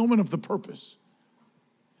fulfillment of the purpose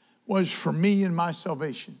was for me and my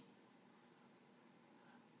salvation.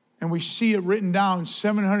 And we see it written down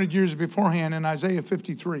 700 years beforehand in Isaiah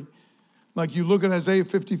 53. Like you look at Isaiah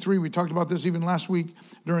 53, we talked about this even last week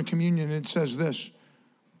during communion. It says this,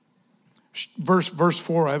 verse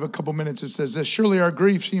 4, I have a couple minutes. It says this, surely our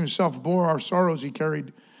griefs he himself bore, our sorrows he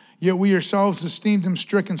carried. Yet we ourselves esteemed him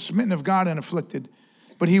stricken, smitten of God, and afflicted.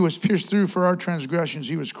 But he was pierced through for our transgressions.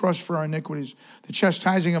 He was crushed for our iniquities. The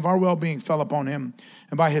chastising of our well-being fell upon him.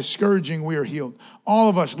 And by his scourging we are healed. All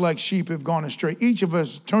of us like sheep have gone astray. Each of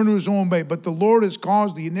us turned to his own way. But the Lord has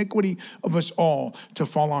caused the iniquity of us all to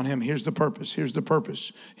fall on him. Here's the purpose. Here's the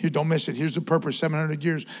purpose. Here, don't miss it. Here's the purpose. 700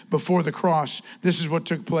 years before the cross. This is what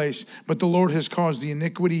took place. But the Lord has caused the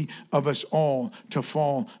iniquity of us all to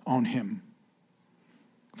fall on him.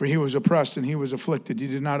 For he was oppressed and he was afflicted. He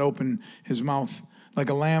did not open his mouth. Like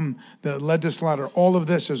a lamb that led to slaughter. All of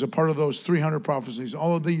this is a part of those 300 prophecies.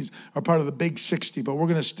 All of these are part of the big 60, but we're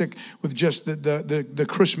going to stick with just the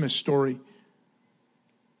Christmas story.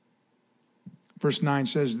 Verse 9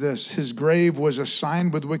 says this, his grave was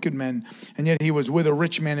assigned with wicked men, and yet he was with a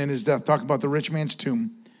rich man in his death. Talk about the rich man's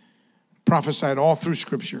tomb. Prophesied all through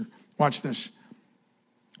Scripture. Watch this.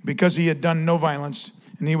 Because he had done no violence,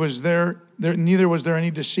 and he was neither was there any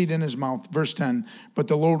deceit in his mouth. Verse 10, but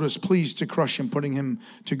the Lord was pleased to crush him, putting him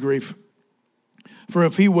to grief. For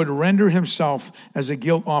if he would render himself as a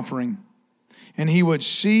guilt offering, and he would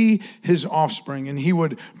see his offspring, and he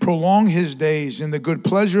would prolong his days, and the good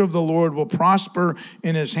pleasure of the Lord will prosper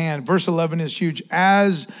in his hand. Verse 11 is huge.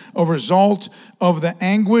 As a result of the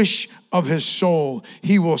anguish of his soul,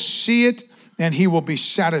 he will see it, and he will be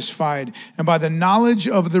satisfied. And by the knowledge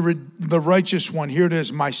of the righteous one, here it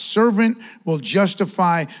is, my servant will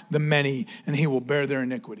justify the many, and he will bear their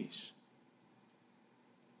iniquities.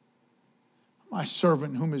 My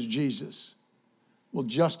servant, whom is Jesus, will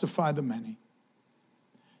justify the many,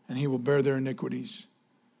 and he will bear their iniquities.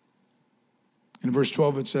 In verse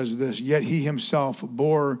 12 it says this, yet he himself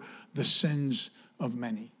bore the sins of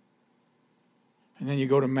many. And then you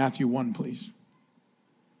go to Matthew 1, please.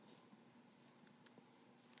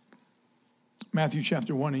 Matthew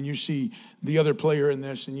chapter 1, and you see the other player in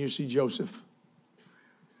this, and you see Joseph.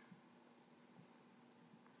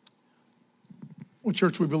 Well,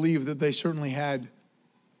 church, we believe that they certainly had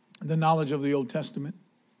the knowledge of the Old Testament.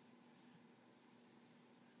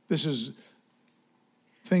 This is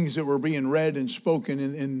things that were being read and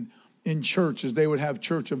spoken in church as they would have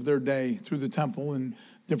church of their day through the temple and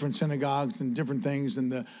different synagogues and different things,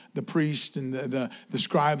 and the priests and the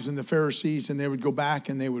scribes and the Pharisees, and they would go back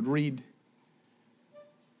and they would read.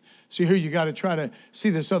 See, here you got to try to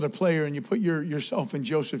see this other player, and you put yourself in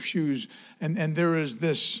Joseph's shoes, and there is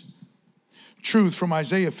this truth from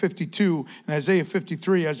Isaiah 52 and Isaiah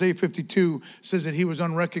 53. Isaiah 52 says that he was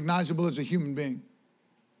unrecognizable as a human being.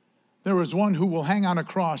 There is one who will hang on a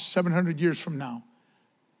cross 700 years from now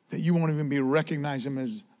that you won't even recognize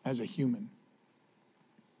him as a human.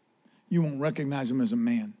 You won't recognize him as a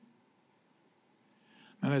man.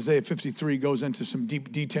 And Isaiah 53 goes into some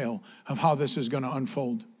deep detail of how this is going to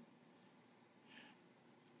unfold.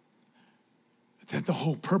 That the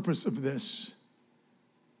whole purpose of this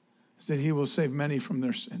is that he will save many from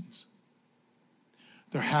their sins.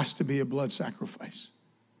 There has to be a blood sacrifice.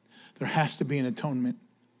 There has to be an atonement.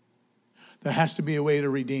 There has to be a way to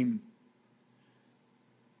redeem.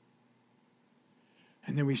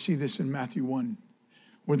 And then we see this in Matthew 1,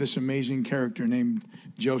 where this amazing character named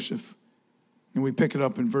Joseph, and we pick it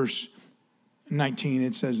up in verse 19,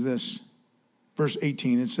 it says this. Verse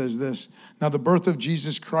 18, it says this. Now the birth of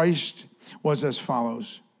Jesus Christ was as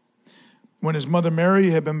follows. When his mother Mary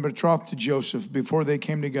had been betrothed to Joseph, before they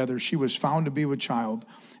came together, she was found to be with child,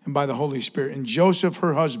 and by the Holy Spirit. And Joseph,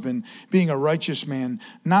 her husband, being a righteous man,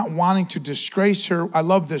 not wanting to disgrace her, I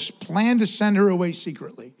love this, planned to send her away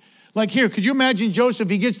secretly. Like here, could you imagine Joseph?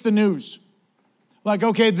 He gets the news. Like,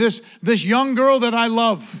 okay, this young girl that I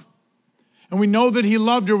love, and we know that he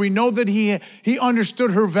loved her. We know that he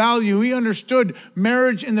understood her value. He understood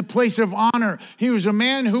marriage in the place of honor. He was a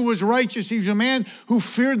man who was righteous. He was a man who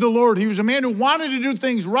feared the Lord. He was a man who wanted to do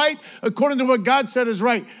things right according to what God said is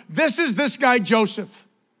right. This is this guy, Joseph.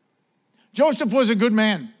 Joseph was a good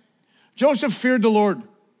man. Joseph feared the Lord.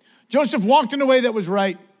 Joseph walked in a way that was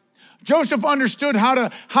right. Joseph understood how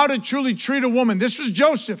to truly treat a woman. This was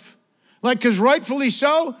Joseph. Like, because rightfully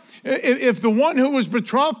so, if the one who was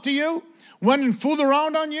betrothed to you went and fooled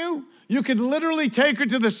around on you, you could literally take her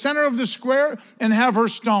to the center of the square and have her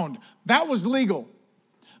stoned. That was legal.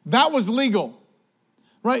 That was legal.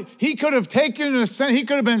 Right? He could have taken he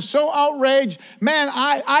could have been so outraged. Man,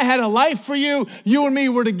 I had a life for you. You and me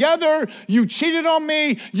were together. You cheated on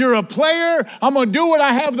me. You're a player. I'm going to do what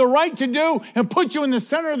I have the right to do and put you in the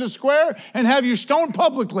center of the square and have you stoned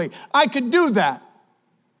publicly. I could do that.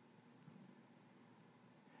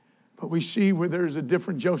 But we see where there's a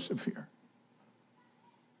different Joseph here.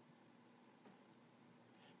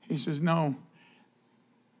 He says, no,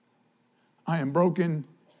 I am broken.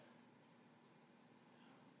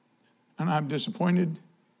 And I'm disappointed.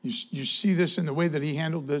 You see this in the way that he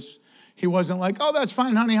handled this. He wasn't like, oh, that's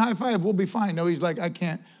fine, honey, high five, we'll be fine. No, he's like, I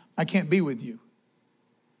can't be with you.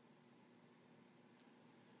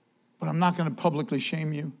 But I'm not going to publicly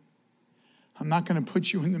shame you. I'm not going to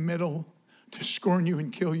put you in the middle to scorn you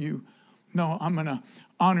and kill you. No, I'm going to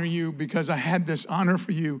honor you because I had this honor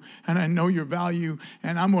for you and I know your value,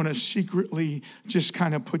 and I'm going to secretly just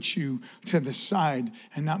kind of put you to the side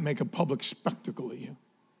and not make a public spectacle of you.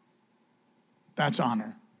 That's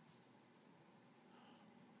honor.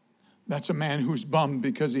 That's a man who's bummed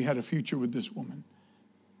because he had a future with this woman.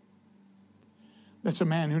 That's a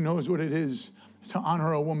man who knows what it is to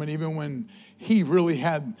honor a woman even when he really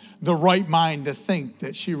had the right mind to think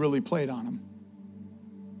that she really played on him.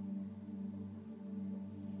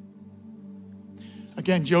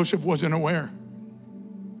 Again, Joseph wasn't aware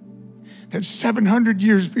that 700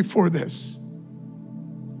 years before this,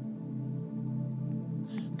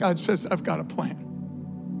 God says, I've got a plan.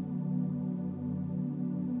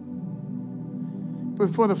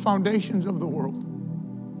 Before the foundations of the world,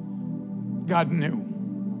 God knew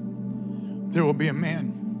there will be a man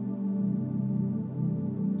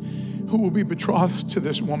who will be betrothed to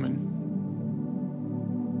this woman.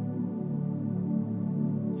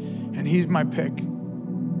 And he's my pick.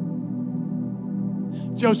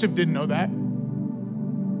 Joseph didn't know that.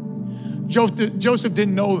 Joseph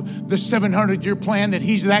didn't know the 700-year plan that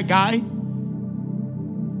he's that guy.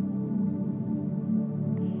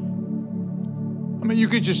 I mean, you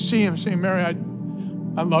could just see him saying, Mary, I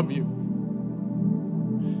love you.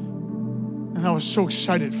 And I was so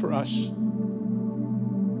excited for us.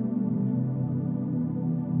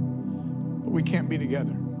 But we can't be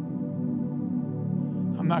together.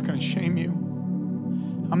 I'm not going to shame you.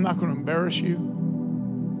 I'm not going to embarrass you.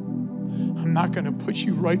 I'm not going to put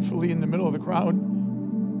you rightfully in the middle of the crowd.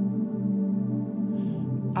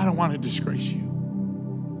 I don't want to disgrace you.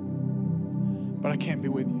 But I can't be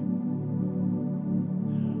with you.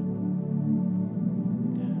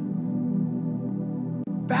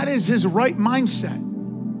 That is his right mindset.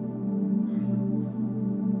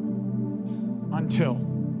 Until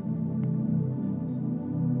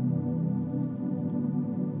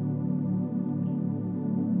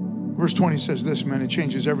verse 20 says this, man, it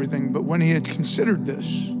changes everything. But when he had considered this,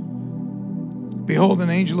 behold, an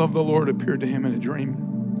angel of the Lord appeared to him in a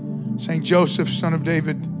dream, saying, Joseph, son of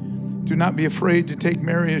David, do not be afraid to take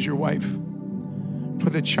Mary as your wife. For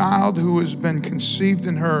the child who has been conceived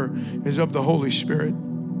in her is of the Holy Spirit.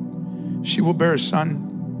 She will bear a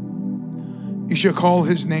son. You shall call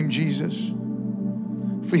his name Jesus,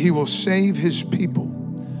 for he will save his people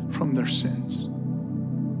from their sins.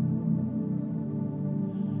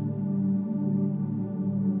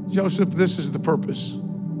 Joseph, this is the purpose.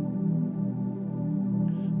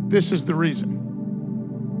 This is the reason.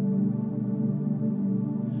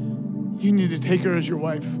 You need to take her as your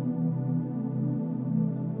wife.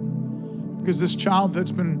 Because this child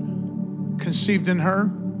that's been conceived in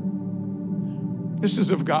her, this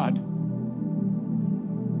is of God.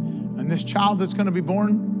 And this child that's going to be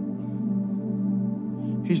born,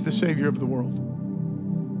 he's the Savior of the world.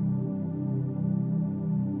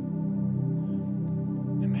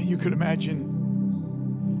 And man, you could imagine,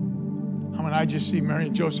 I mean, I just see Mary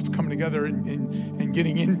and Joseph coming together and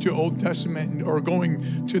getting into Old Testament or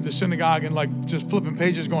going to the synagogue and like just flipping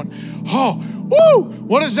pages going, oh, woo,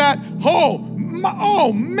 what is that?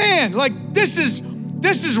 Oh man, like this is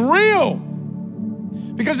real.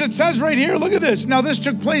 Because it says right here, look at this. Now this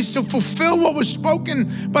took place to fulfill what was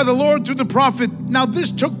spoken by the Lord through the prophet. Now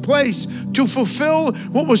this took place to fulfill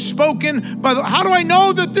what was spoken by the... How do I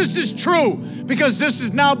know that this is true? Because this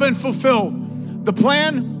has now been fulfilled. The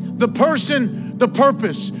plan, the person, the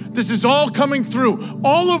purpose. This is all coming through.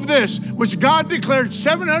 All of this, which God declared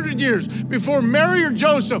 700 years before Mary or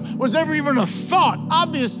Joseph was ever even a thought.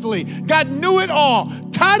 Obviously, God knew it all,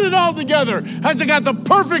 tied it all together, has got the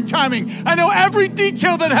perfect timing. I know every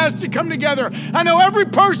detail that has to come together. I know every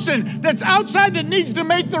person that's outside that needs to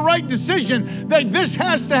make the right decision, that this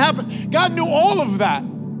has to happen. God knew all of that.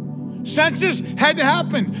 Census had to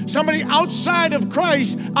happen. Somebody outside of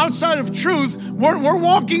Christ, outside of truth, we're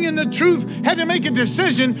walking in the truth, had to make a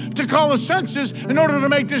decision to call a census in order to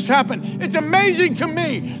make this happen. It's amazing to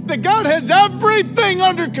me that God has everything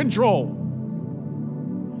under control.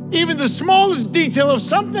 Even the smallest detail of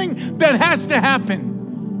something that has to happen.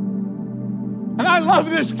 And I love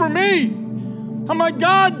this for me. I'm like,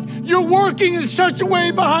 God, you're working in such a way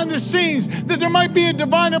behind the scenes that there might be a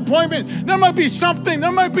divine appointment. There might be something.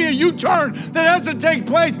 There might be a U-turn that has to take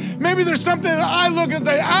place. Maybe there's something that I look and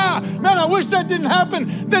say, man, I wish that didn't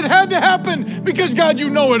happen. That had to happen because, God, you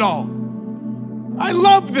know it all. I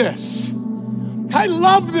love this. I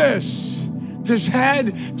love this. This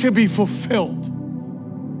had to be fulfilled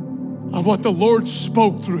of what the Lord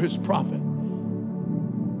spoke through his prophet.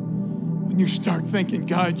 When you start thinking,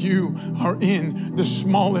 God, you are in the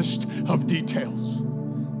smallest of details.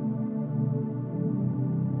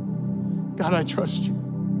 God, I trust you.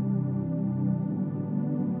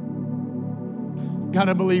 God,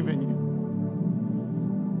 I believe in you.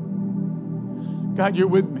 God, you're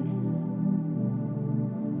with me.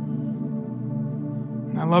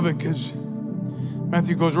 And I love it because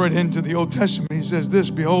Matthew goes right into the Old Testament. He says this,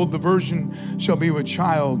 behold, the virgin shall be with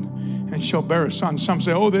child and shall bear a son. Some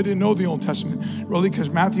say, oh, they didn't know the Old Testament. Really, because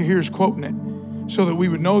Matthew here is quoting it so that we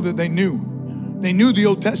would know that they knew. They knew the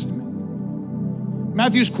Old Testament.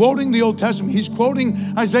 Matthew's quoting the Old Testament. He's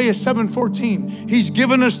quoting Isaiah 7:14. He's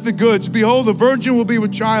given us the goods. Behold, the virgin will be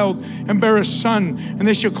with child and bear a son, and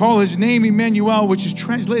they shall call his name Emmanuel, which is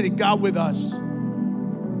translated God with us.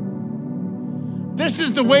 This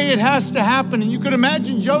is the way it has to happen. And you could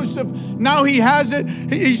imagine Joseph, now he has it.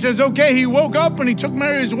 He says, okay, he woke up and he took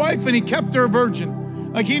Mary, his wife, and he kept her a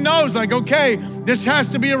virgin. Like he knows, like, okay, this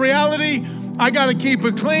has to be a reality. I got to keep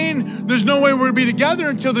it clean. There's no way we're going to be together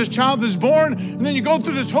until this child is born. And then you go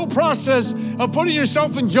through this whole process of putting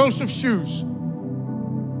yourself in Joseph's shoes.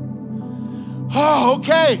 Oh,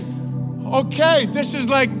 okay. Okay, this is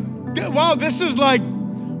like, wow, this is like,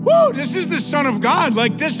 whoo, this is the Son of God.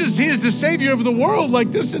 Like he is the Savior of the world.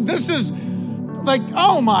 Like this is like,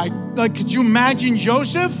 oh my, like could you imagine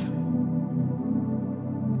Joseph?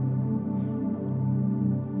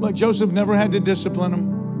 Like Joseph never had to discipline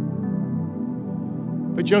him.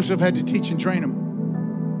 But Joseph had to teach and train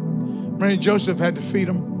him. Mary and Joseph had to feed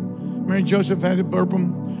him. Mary and Joseph had to burp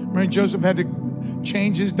him. Mary and Joseph had to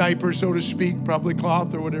change his diaper, so to speak, probably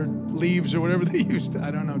cloth or whatever, leaves or whatever they used.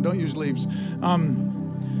 I don't know. Don't use leaves.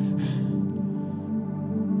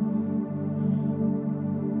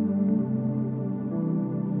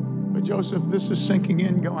 But Joseph, this is sinking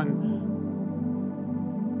in, going,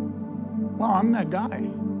 wow, I'm that guy.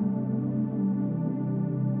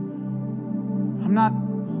 I'm not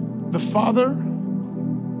the father,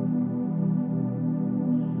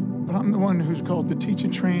 but I'm the one who's called to teach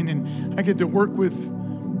and train, and I get to work with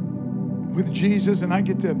Jesus, and I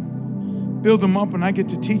get to build him up, and I get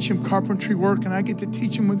to teach him carpentry work, and I get to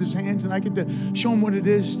teach him with his hands, and I get to show him what it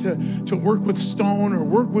is to work with stone or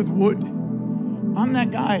work with wood. I'm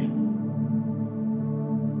that guy.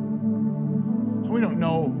 And we don't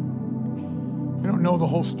know the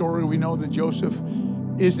whole story. We know that Joseph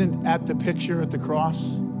isn't at the picture at the cross.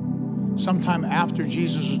 Sometime after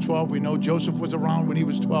Jesus was 12, we know Joseph was around when he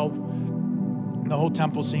was 12, the whole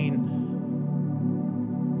temple scene.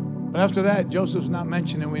 But after that, Joseph's not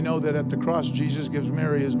mentioned, and we know that at the cross, Jesus gives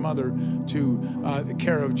Mary, his mother, to the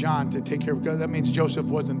care of John, to take care of God. That means Joseph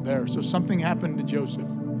wasn't there. So something happened to Joseph.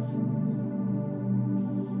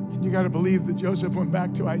 And you got to believe that Joseph went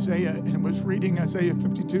back to Isaiah and was reading Isaiah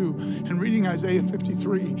 52 and reading Isaiah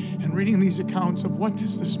 53 and reading these accounts of what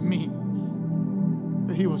does this mean?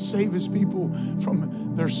 That he will save his people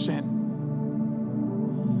from their sin.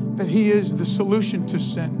 That he is the solution to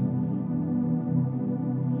sin.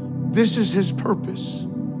 This is his purpose.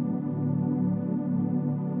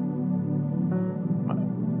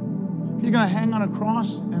 He's going to hang on a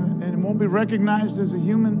cross and won't be recognized as a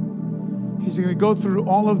human. He's going to go through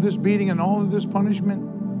all of this beating and all of this punishment.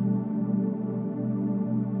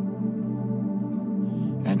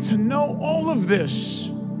 And to know all of this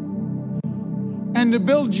and to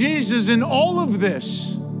build Jesus in all of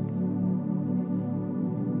this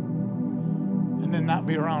and then not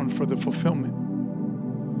be around for the fulfillment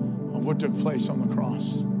of what took place on the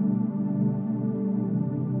cross.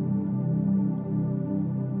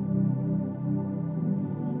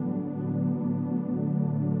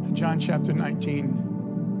 John chapter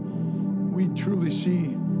 19, we truly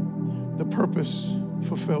see the purpose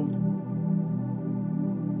fulfilled.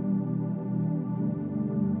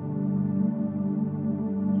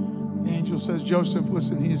 The angel says, Joseph,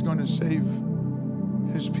 listen, he is going to save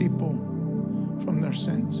his people from their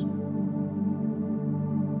sins.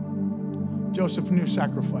 Joseph knew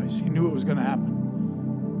sacrifice. He knew it was going to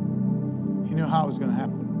happen. He knew how it was going to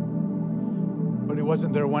happen. But he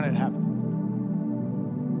wasn't there when it happened.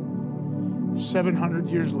 700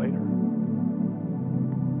 years later,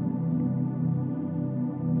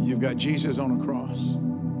 you've got Jesus on a cross.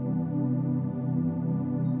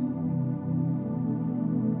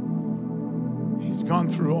 He's gone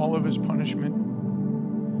through all of his punishment.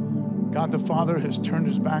 God the Father has turned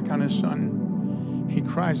his back on his Son. He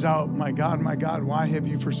cries out, my God, why have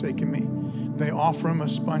you forsaken me? They offer him a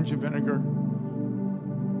sponge of vinegar.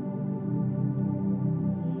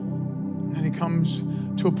 And he comes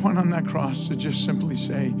to a point on that cross to just simply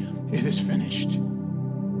say, it is finished.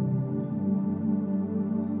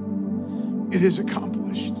 It is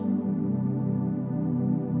accomplished.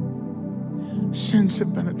 Sins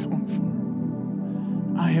have been atoned for.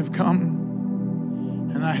 I have come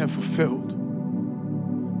and I have fulfilled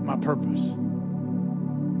my purpose.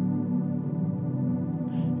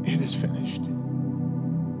 It is finished.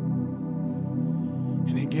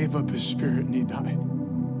 And he gave up his spirit and he died.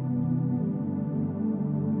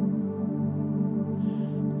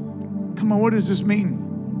 Come on, what does this mean?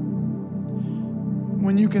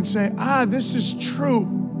 When you can say, this is true.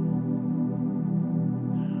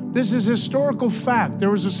 This is historical fact. There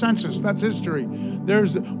was a census. That's history.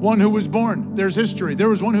 There's one who was born. There's history. There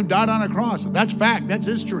was one who died on a cross. That's fact. That's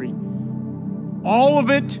history. All of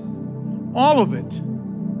it,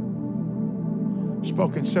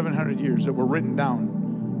 spoken 700 years that were written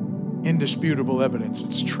down. Indisputable evidence.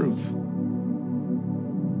 It's truth.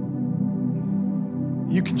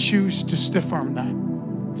 You can choose to stiff arm that.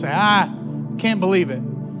 Say, can't believe it.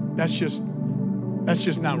 That's just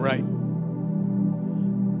not right.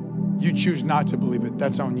 You choose not to believe it.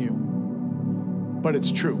 That's on you. But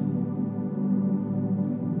it's true.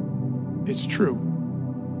 It's true.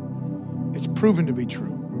 It's proven to be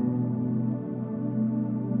true.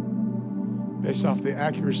 Based off the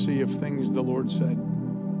accuracy of things the Lord said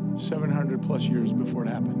 700 plus years before it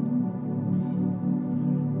happened.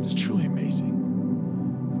 It's truly amazing.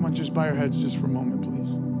 Come on, just bow your heads just for a moment, please.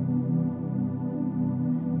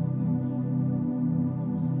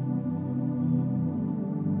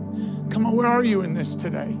 Come on, where are you in this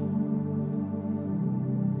today?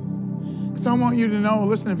 Because I want you to know,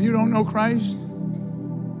 listen, if you don't know Christ,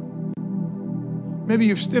 maybe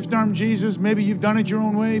you've stiff-armed Jesus, maybe you've done it your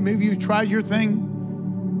own way, maybe you've tried your thing.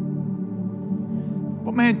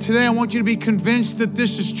 But man, today I want you to be convinced that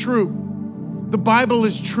this is true. The Bible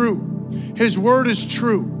is true. His word is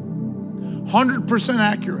true. 100%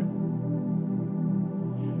 accurate.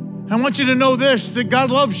 And I want you to know this, that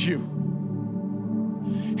God loves you.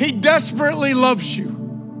 He desperately loves you.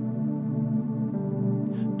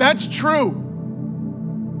 That's true.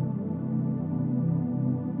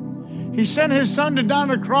 He sent his son to die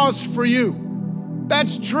on a cross for you.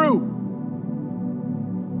 That's true.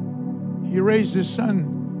 He raised his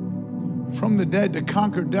son from the dead to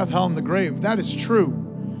conquer death, hell, and the grave. That is true.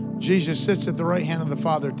 Jesus sits at the right hand of the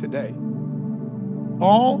Father today.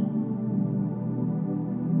 All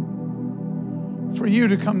for you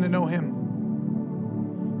to come to know him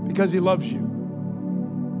because he loves you.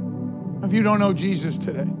 If you don't know Jesus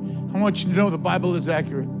today, I want you to know the Bible is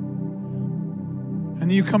accurate. And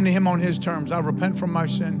then you come to him on his terms. I repent from my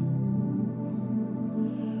sin.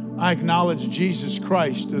 I acknowledge Jesus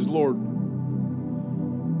Christ as Lord.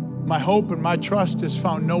 My hope and my trust is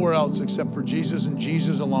found nowhere else except for Jesus and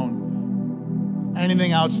Jesus alone.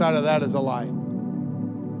 Anything outside of that is a lie.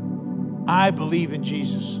 I believe in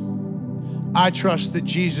Jesus. I trust that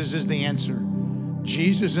Jesus is the answer.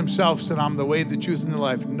 Jesus himself said, I'm the way, the truth, and the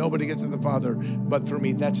life. Nobody gets to the Father but through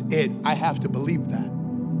me. That's it. I have to believe that.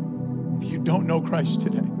 If you don't know Christ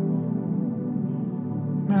today,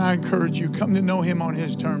 man, I encourage you, come to know him on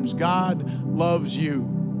his terms. God loves you.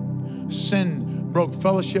 Sin broke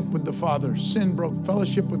fellowship with the Father. Sin broke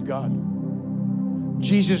fellowship with God.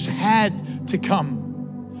 Jesus had to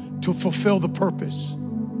come to fulfill the purpose,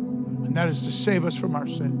 and that is to save us from our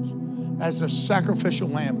sins. As a sacrificial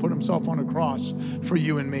lamb, put himself on a cross for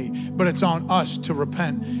you and me. But it's on us to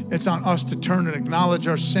repent. It's on us to turn and acknowledge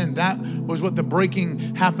our sin. That was what the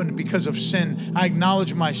breaking happened because of sin. I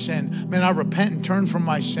acknowledge my sin. Man, I repent and turn from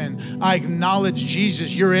my sin. I acknowledge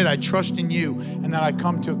Jesus, you're it. I trust in you. And then I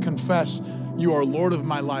come to confess, you are Lord of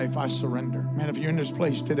my life. I surrender. Man, if you're in this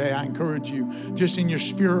place today, I encourage you, just in your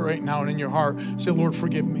spirit right now and in your heart, say, Lord,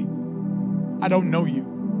 forgive me. I don't know you.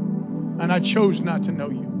 And I chose not to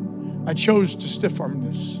know you. I chose to stiff arm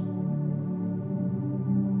this.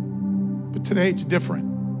 But today it's different.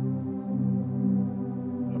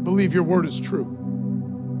 I believe your word is true.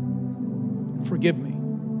 Forgive me.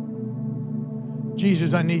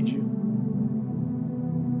 Jesus, I need you.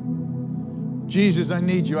 Jesus, I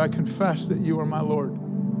need you. I confess that you are my Lord.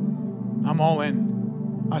 I'm all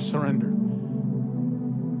in. I surrender.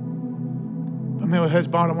 But man, with heads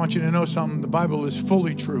bowed, I want you to know something. The Bible is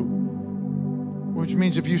fully true. Which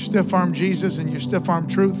means if you stiff-arm Jesus and you stiff-arm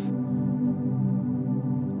truth,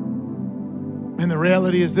 and the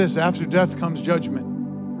reality is this, after death comes judgment.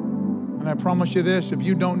 And I promise you this, if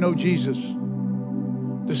you don't know Jesus,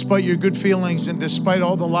 despite your good feelings and despite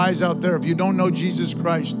all the lies out there, if you don't know Jesus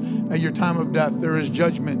Christ at your time of death, there is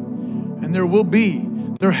judgment. And there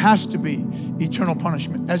has to be eternal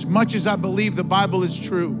punishment. As much as I believe the Bible is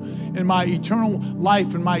true, in my eternal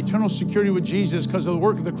life and my eternal security with Jesus because of the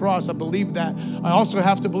work of the cross, I believe that. I also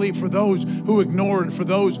have to believe for those who ignore and for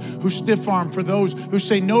those who stiff arm, for those who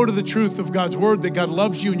say no to the truth of God's word, that God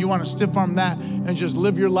loves you and you want to stiff arm that and just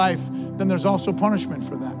live your life, then there's also punishment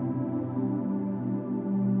for that.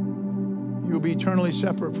 You will be eternally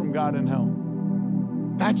separate from God in hell.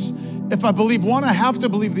 That's, if I believe one, I have to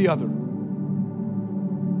believe the other.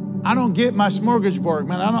 I don't get my smorgasbord,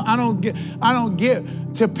 man. I don't get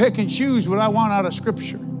to pick and choose what I want out of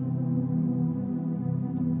Scripture.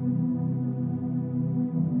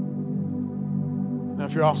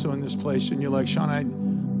 if you're also in this place and you're like, Sean,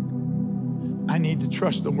 I need to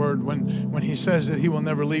trust the word. When he says that he will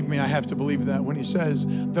never leave me, I have to believe that. When he says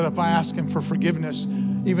that if I ask him for forgiveness,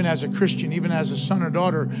 even as a Christian, even as a son or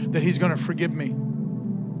daughter, that he's going to forgive me.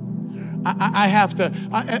 I have to,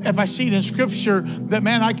 if I see it in Scripture, that,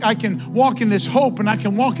 man, I can walk in this hope and I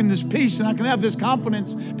can walk in this peace and I can have this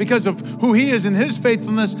confidence because of who he is and his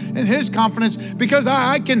faithfulness and his confidence, because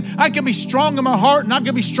I can be strong in my heart and I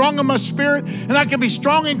can be strong in my spirit and I can be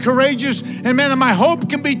strong and courageous. And, man, and my hope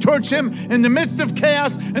can be towards him in the midst of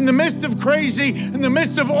chaos, in the midst of crazy, in the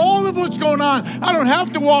midst of all of what's going on. I don't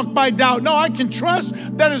have to walk by doubt. No, I can trust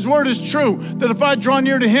that his word is true, that if I draw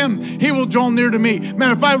near to him, he will draw near to me.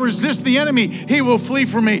 Man, if I resist the enemy, he will flee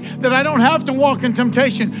from me. That I don't have to walk in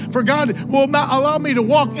temptation, for God will not allow me to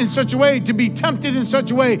walk in such a way, to be tempted in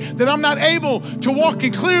such a way that I'm not able to walk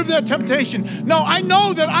and clear of that temptation. No, I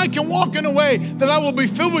know that I can walk in a way that I will be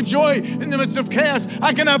filled with joy in the midst of chaos.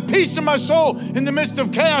 I can have peace in my soul in the midst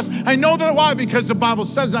of chaos. I know that. Why? Because the Bible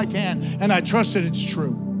says I can, and I trust that it's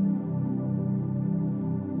true.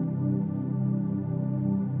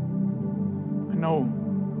 I know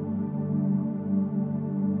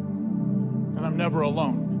I'm never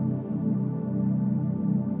alone.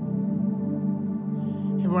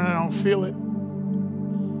 Even when I don't feel it,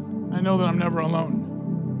 I know that I'm never alone.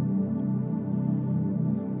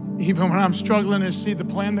 Even when I'm struggling to see the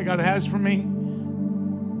plan that God has for me,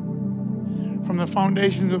 from the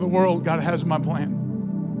foundations of the world, God has my plan.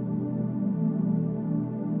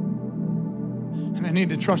 And I need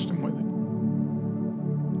to trust him with it.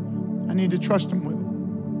 I need to trust him with it.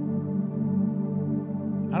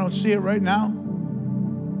 I don't see it right now.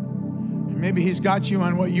 And maybe he's got you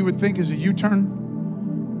on what you would think is a U-turn.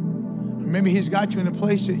 Or maybe he's got you in a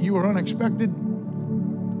place that you were unexpected.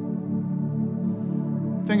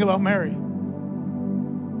 Think about Mary.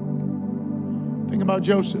 Think about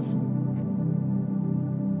Joseph.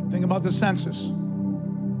 Think about the census.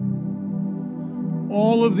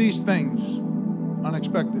 All of these things,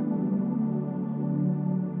 unexpected,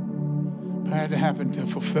 but had to happen to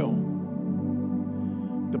fulfill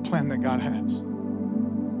the plan that God has.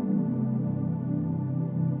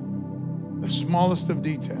 The smallest of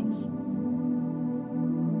details,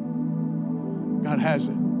 God has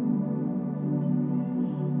it.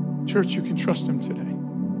 Church, you can trust him today.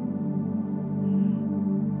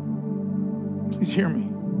 Please hear me.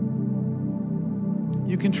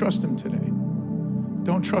 You can trust him today.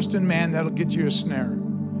 Don't trust in man. That'll get you a snare.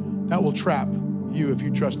 That will trap you if you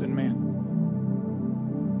trust in man.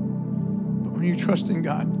 But when you trust in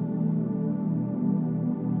God,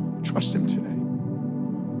 trust him today.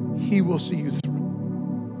 He will see you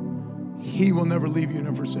through. He will never leave you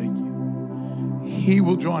nor forsake you. He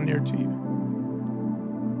will draw near to you.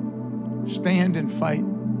 Stand and fight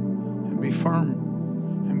and be firm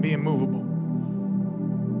and be immovable.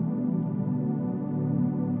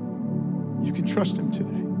 You can trust him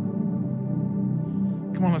today.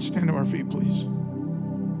 Come on, let's stand to our feet, please.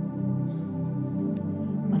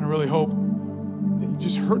 And I really hope that you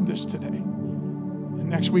just heard this today. And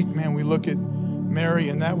next week, man, we look at Mary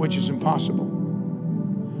and that which is impossible.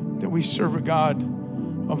 That we serve a God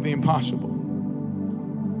of the impossible.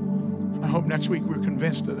 And I hope next week we're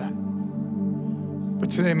convinced of that. But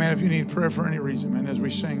today, man, if you need prayer for any reason, man, as we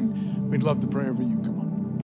sing, we'd love to pray over you.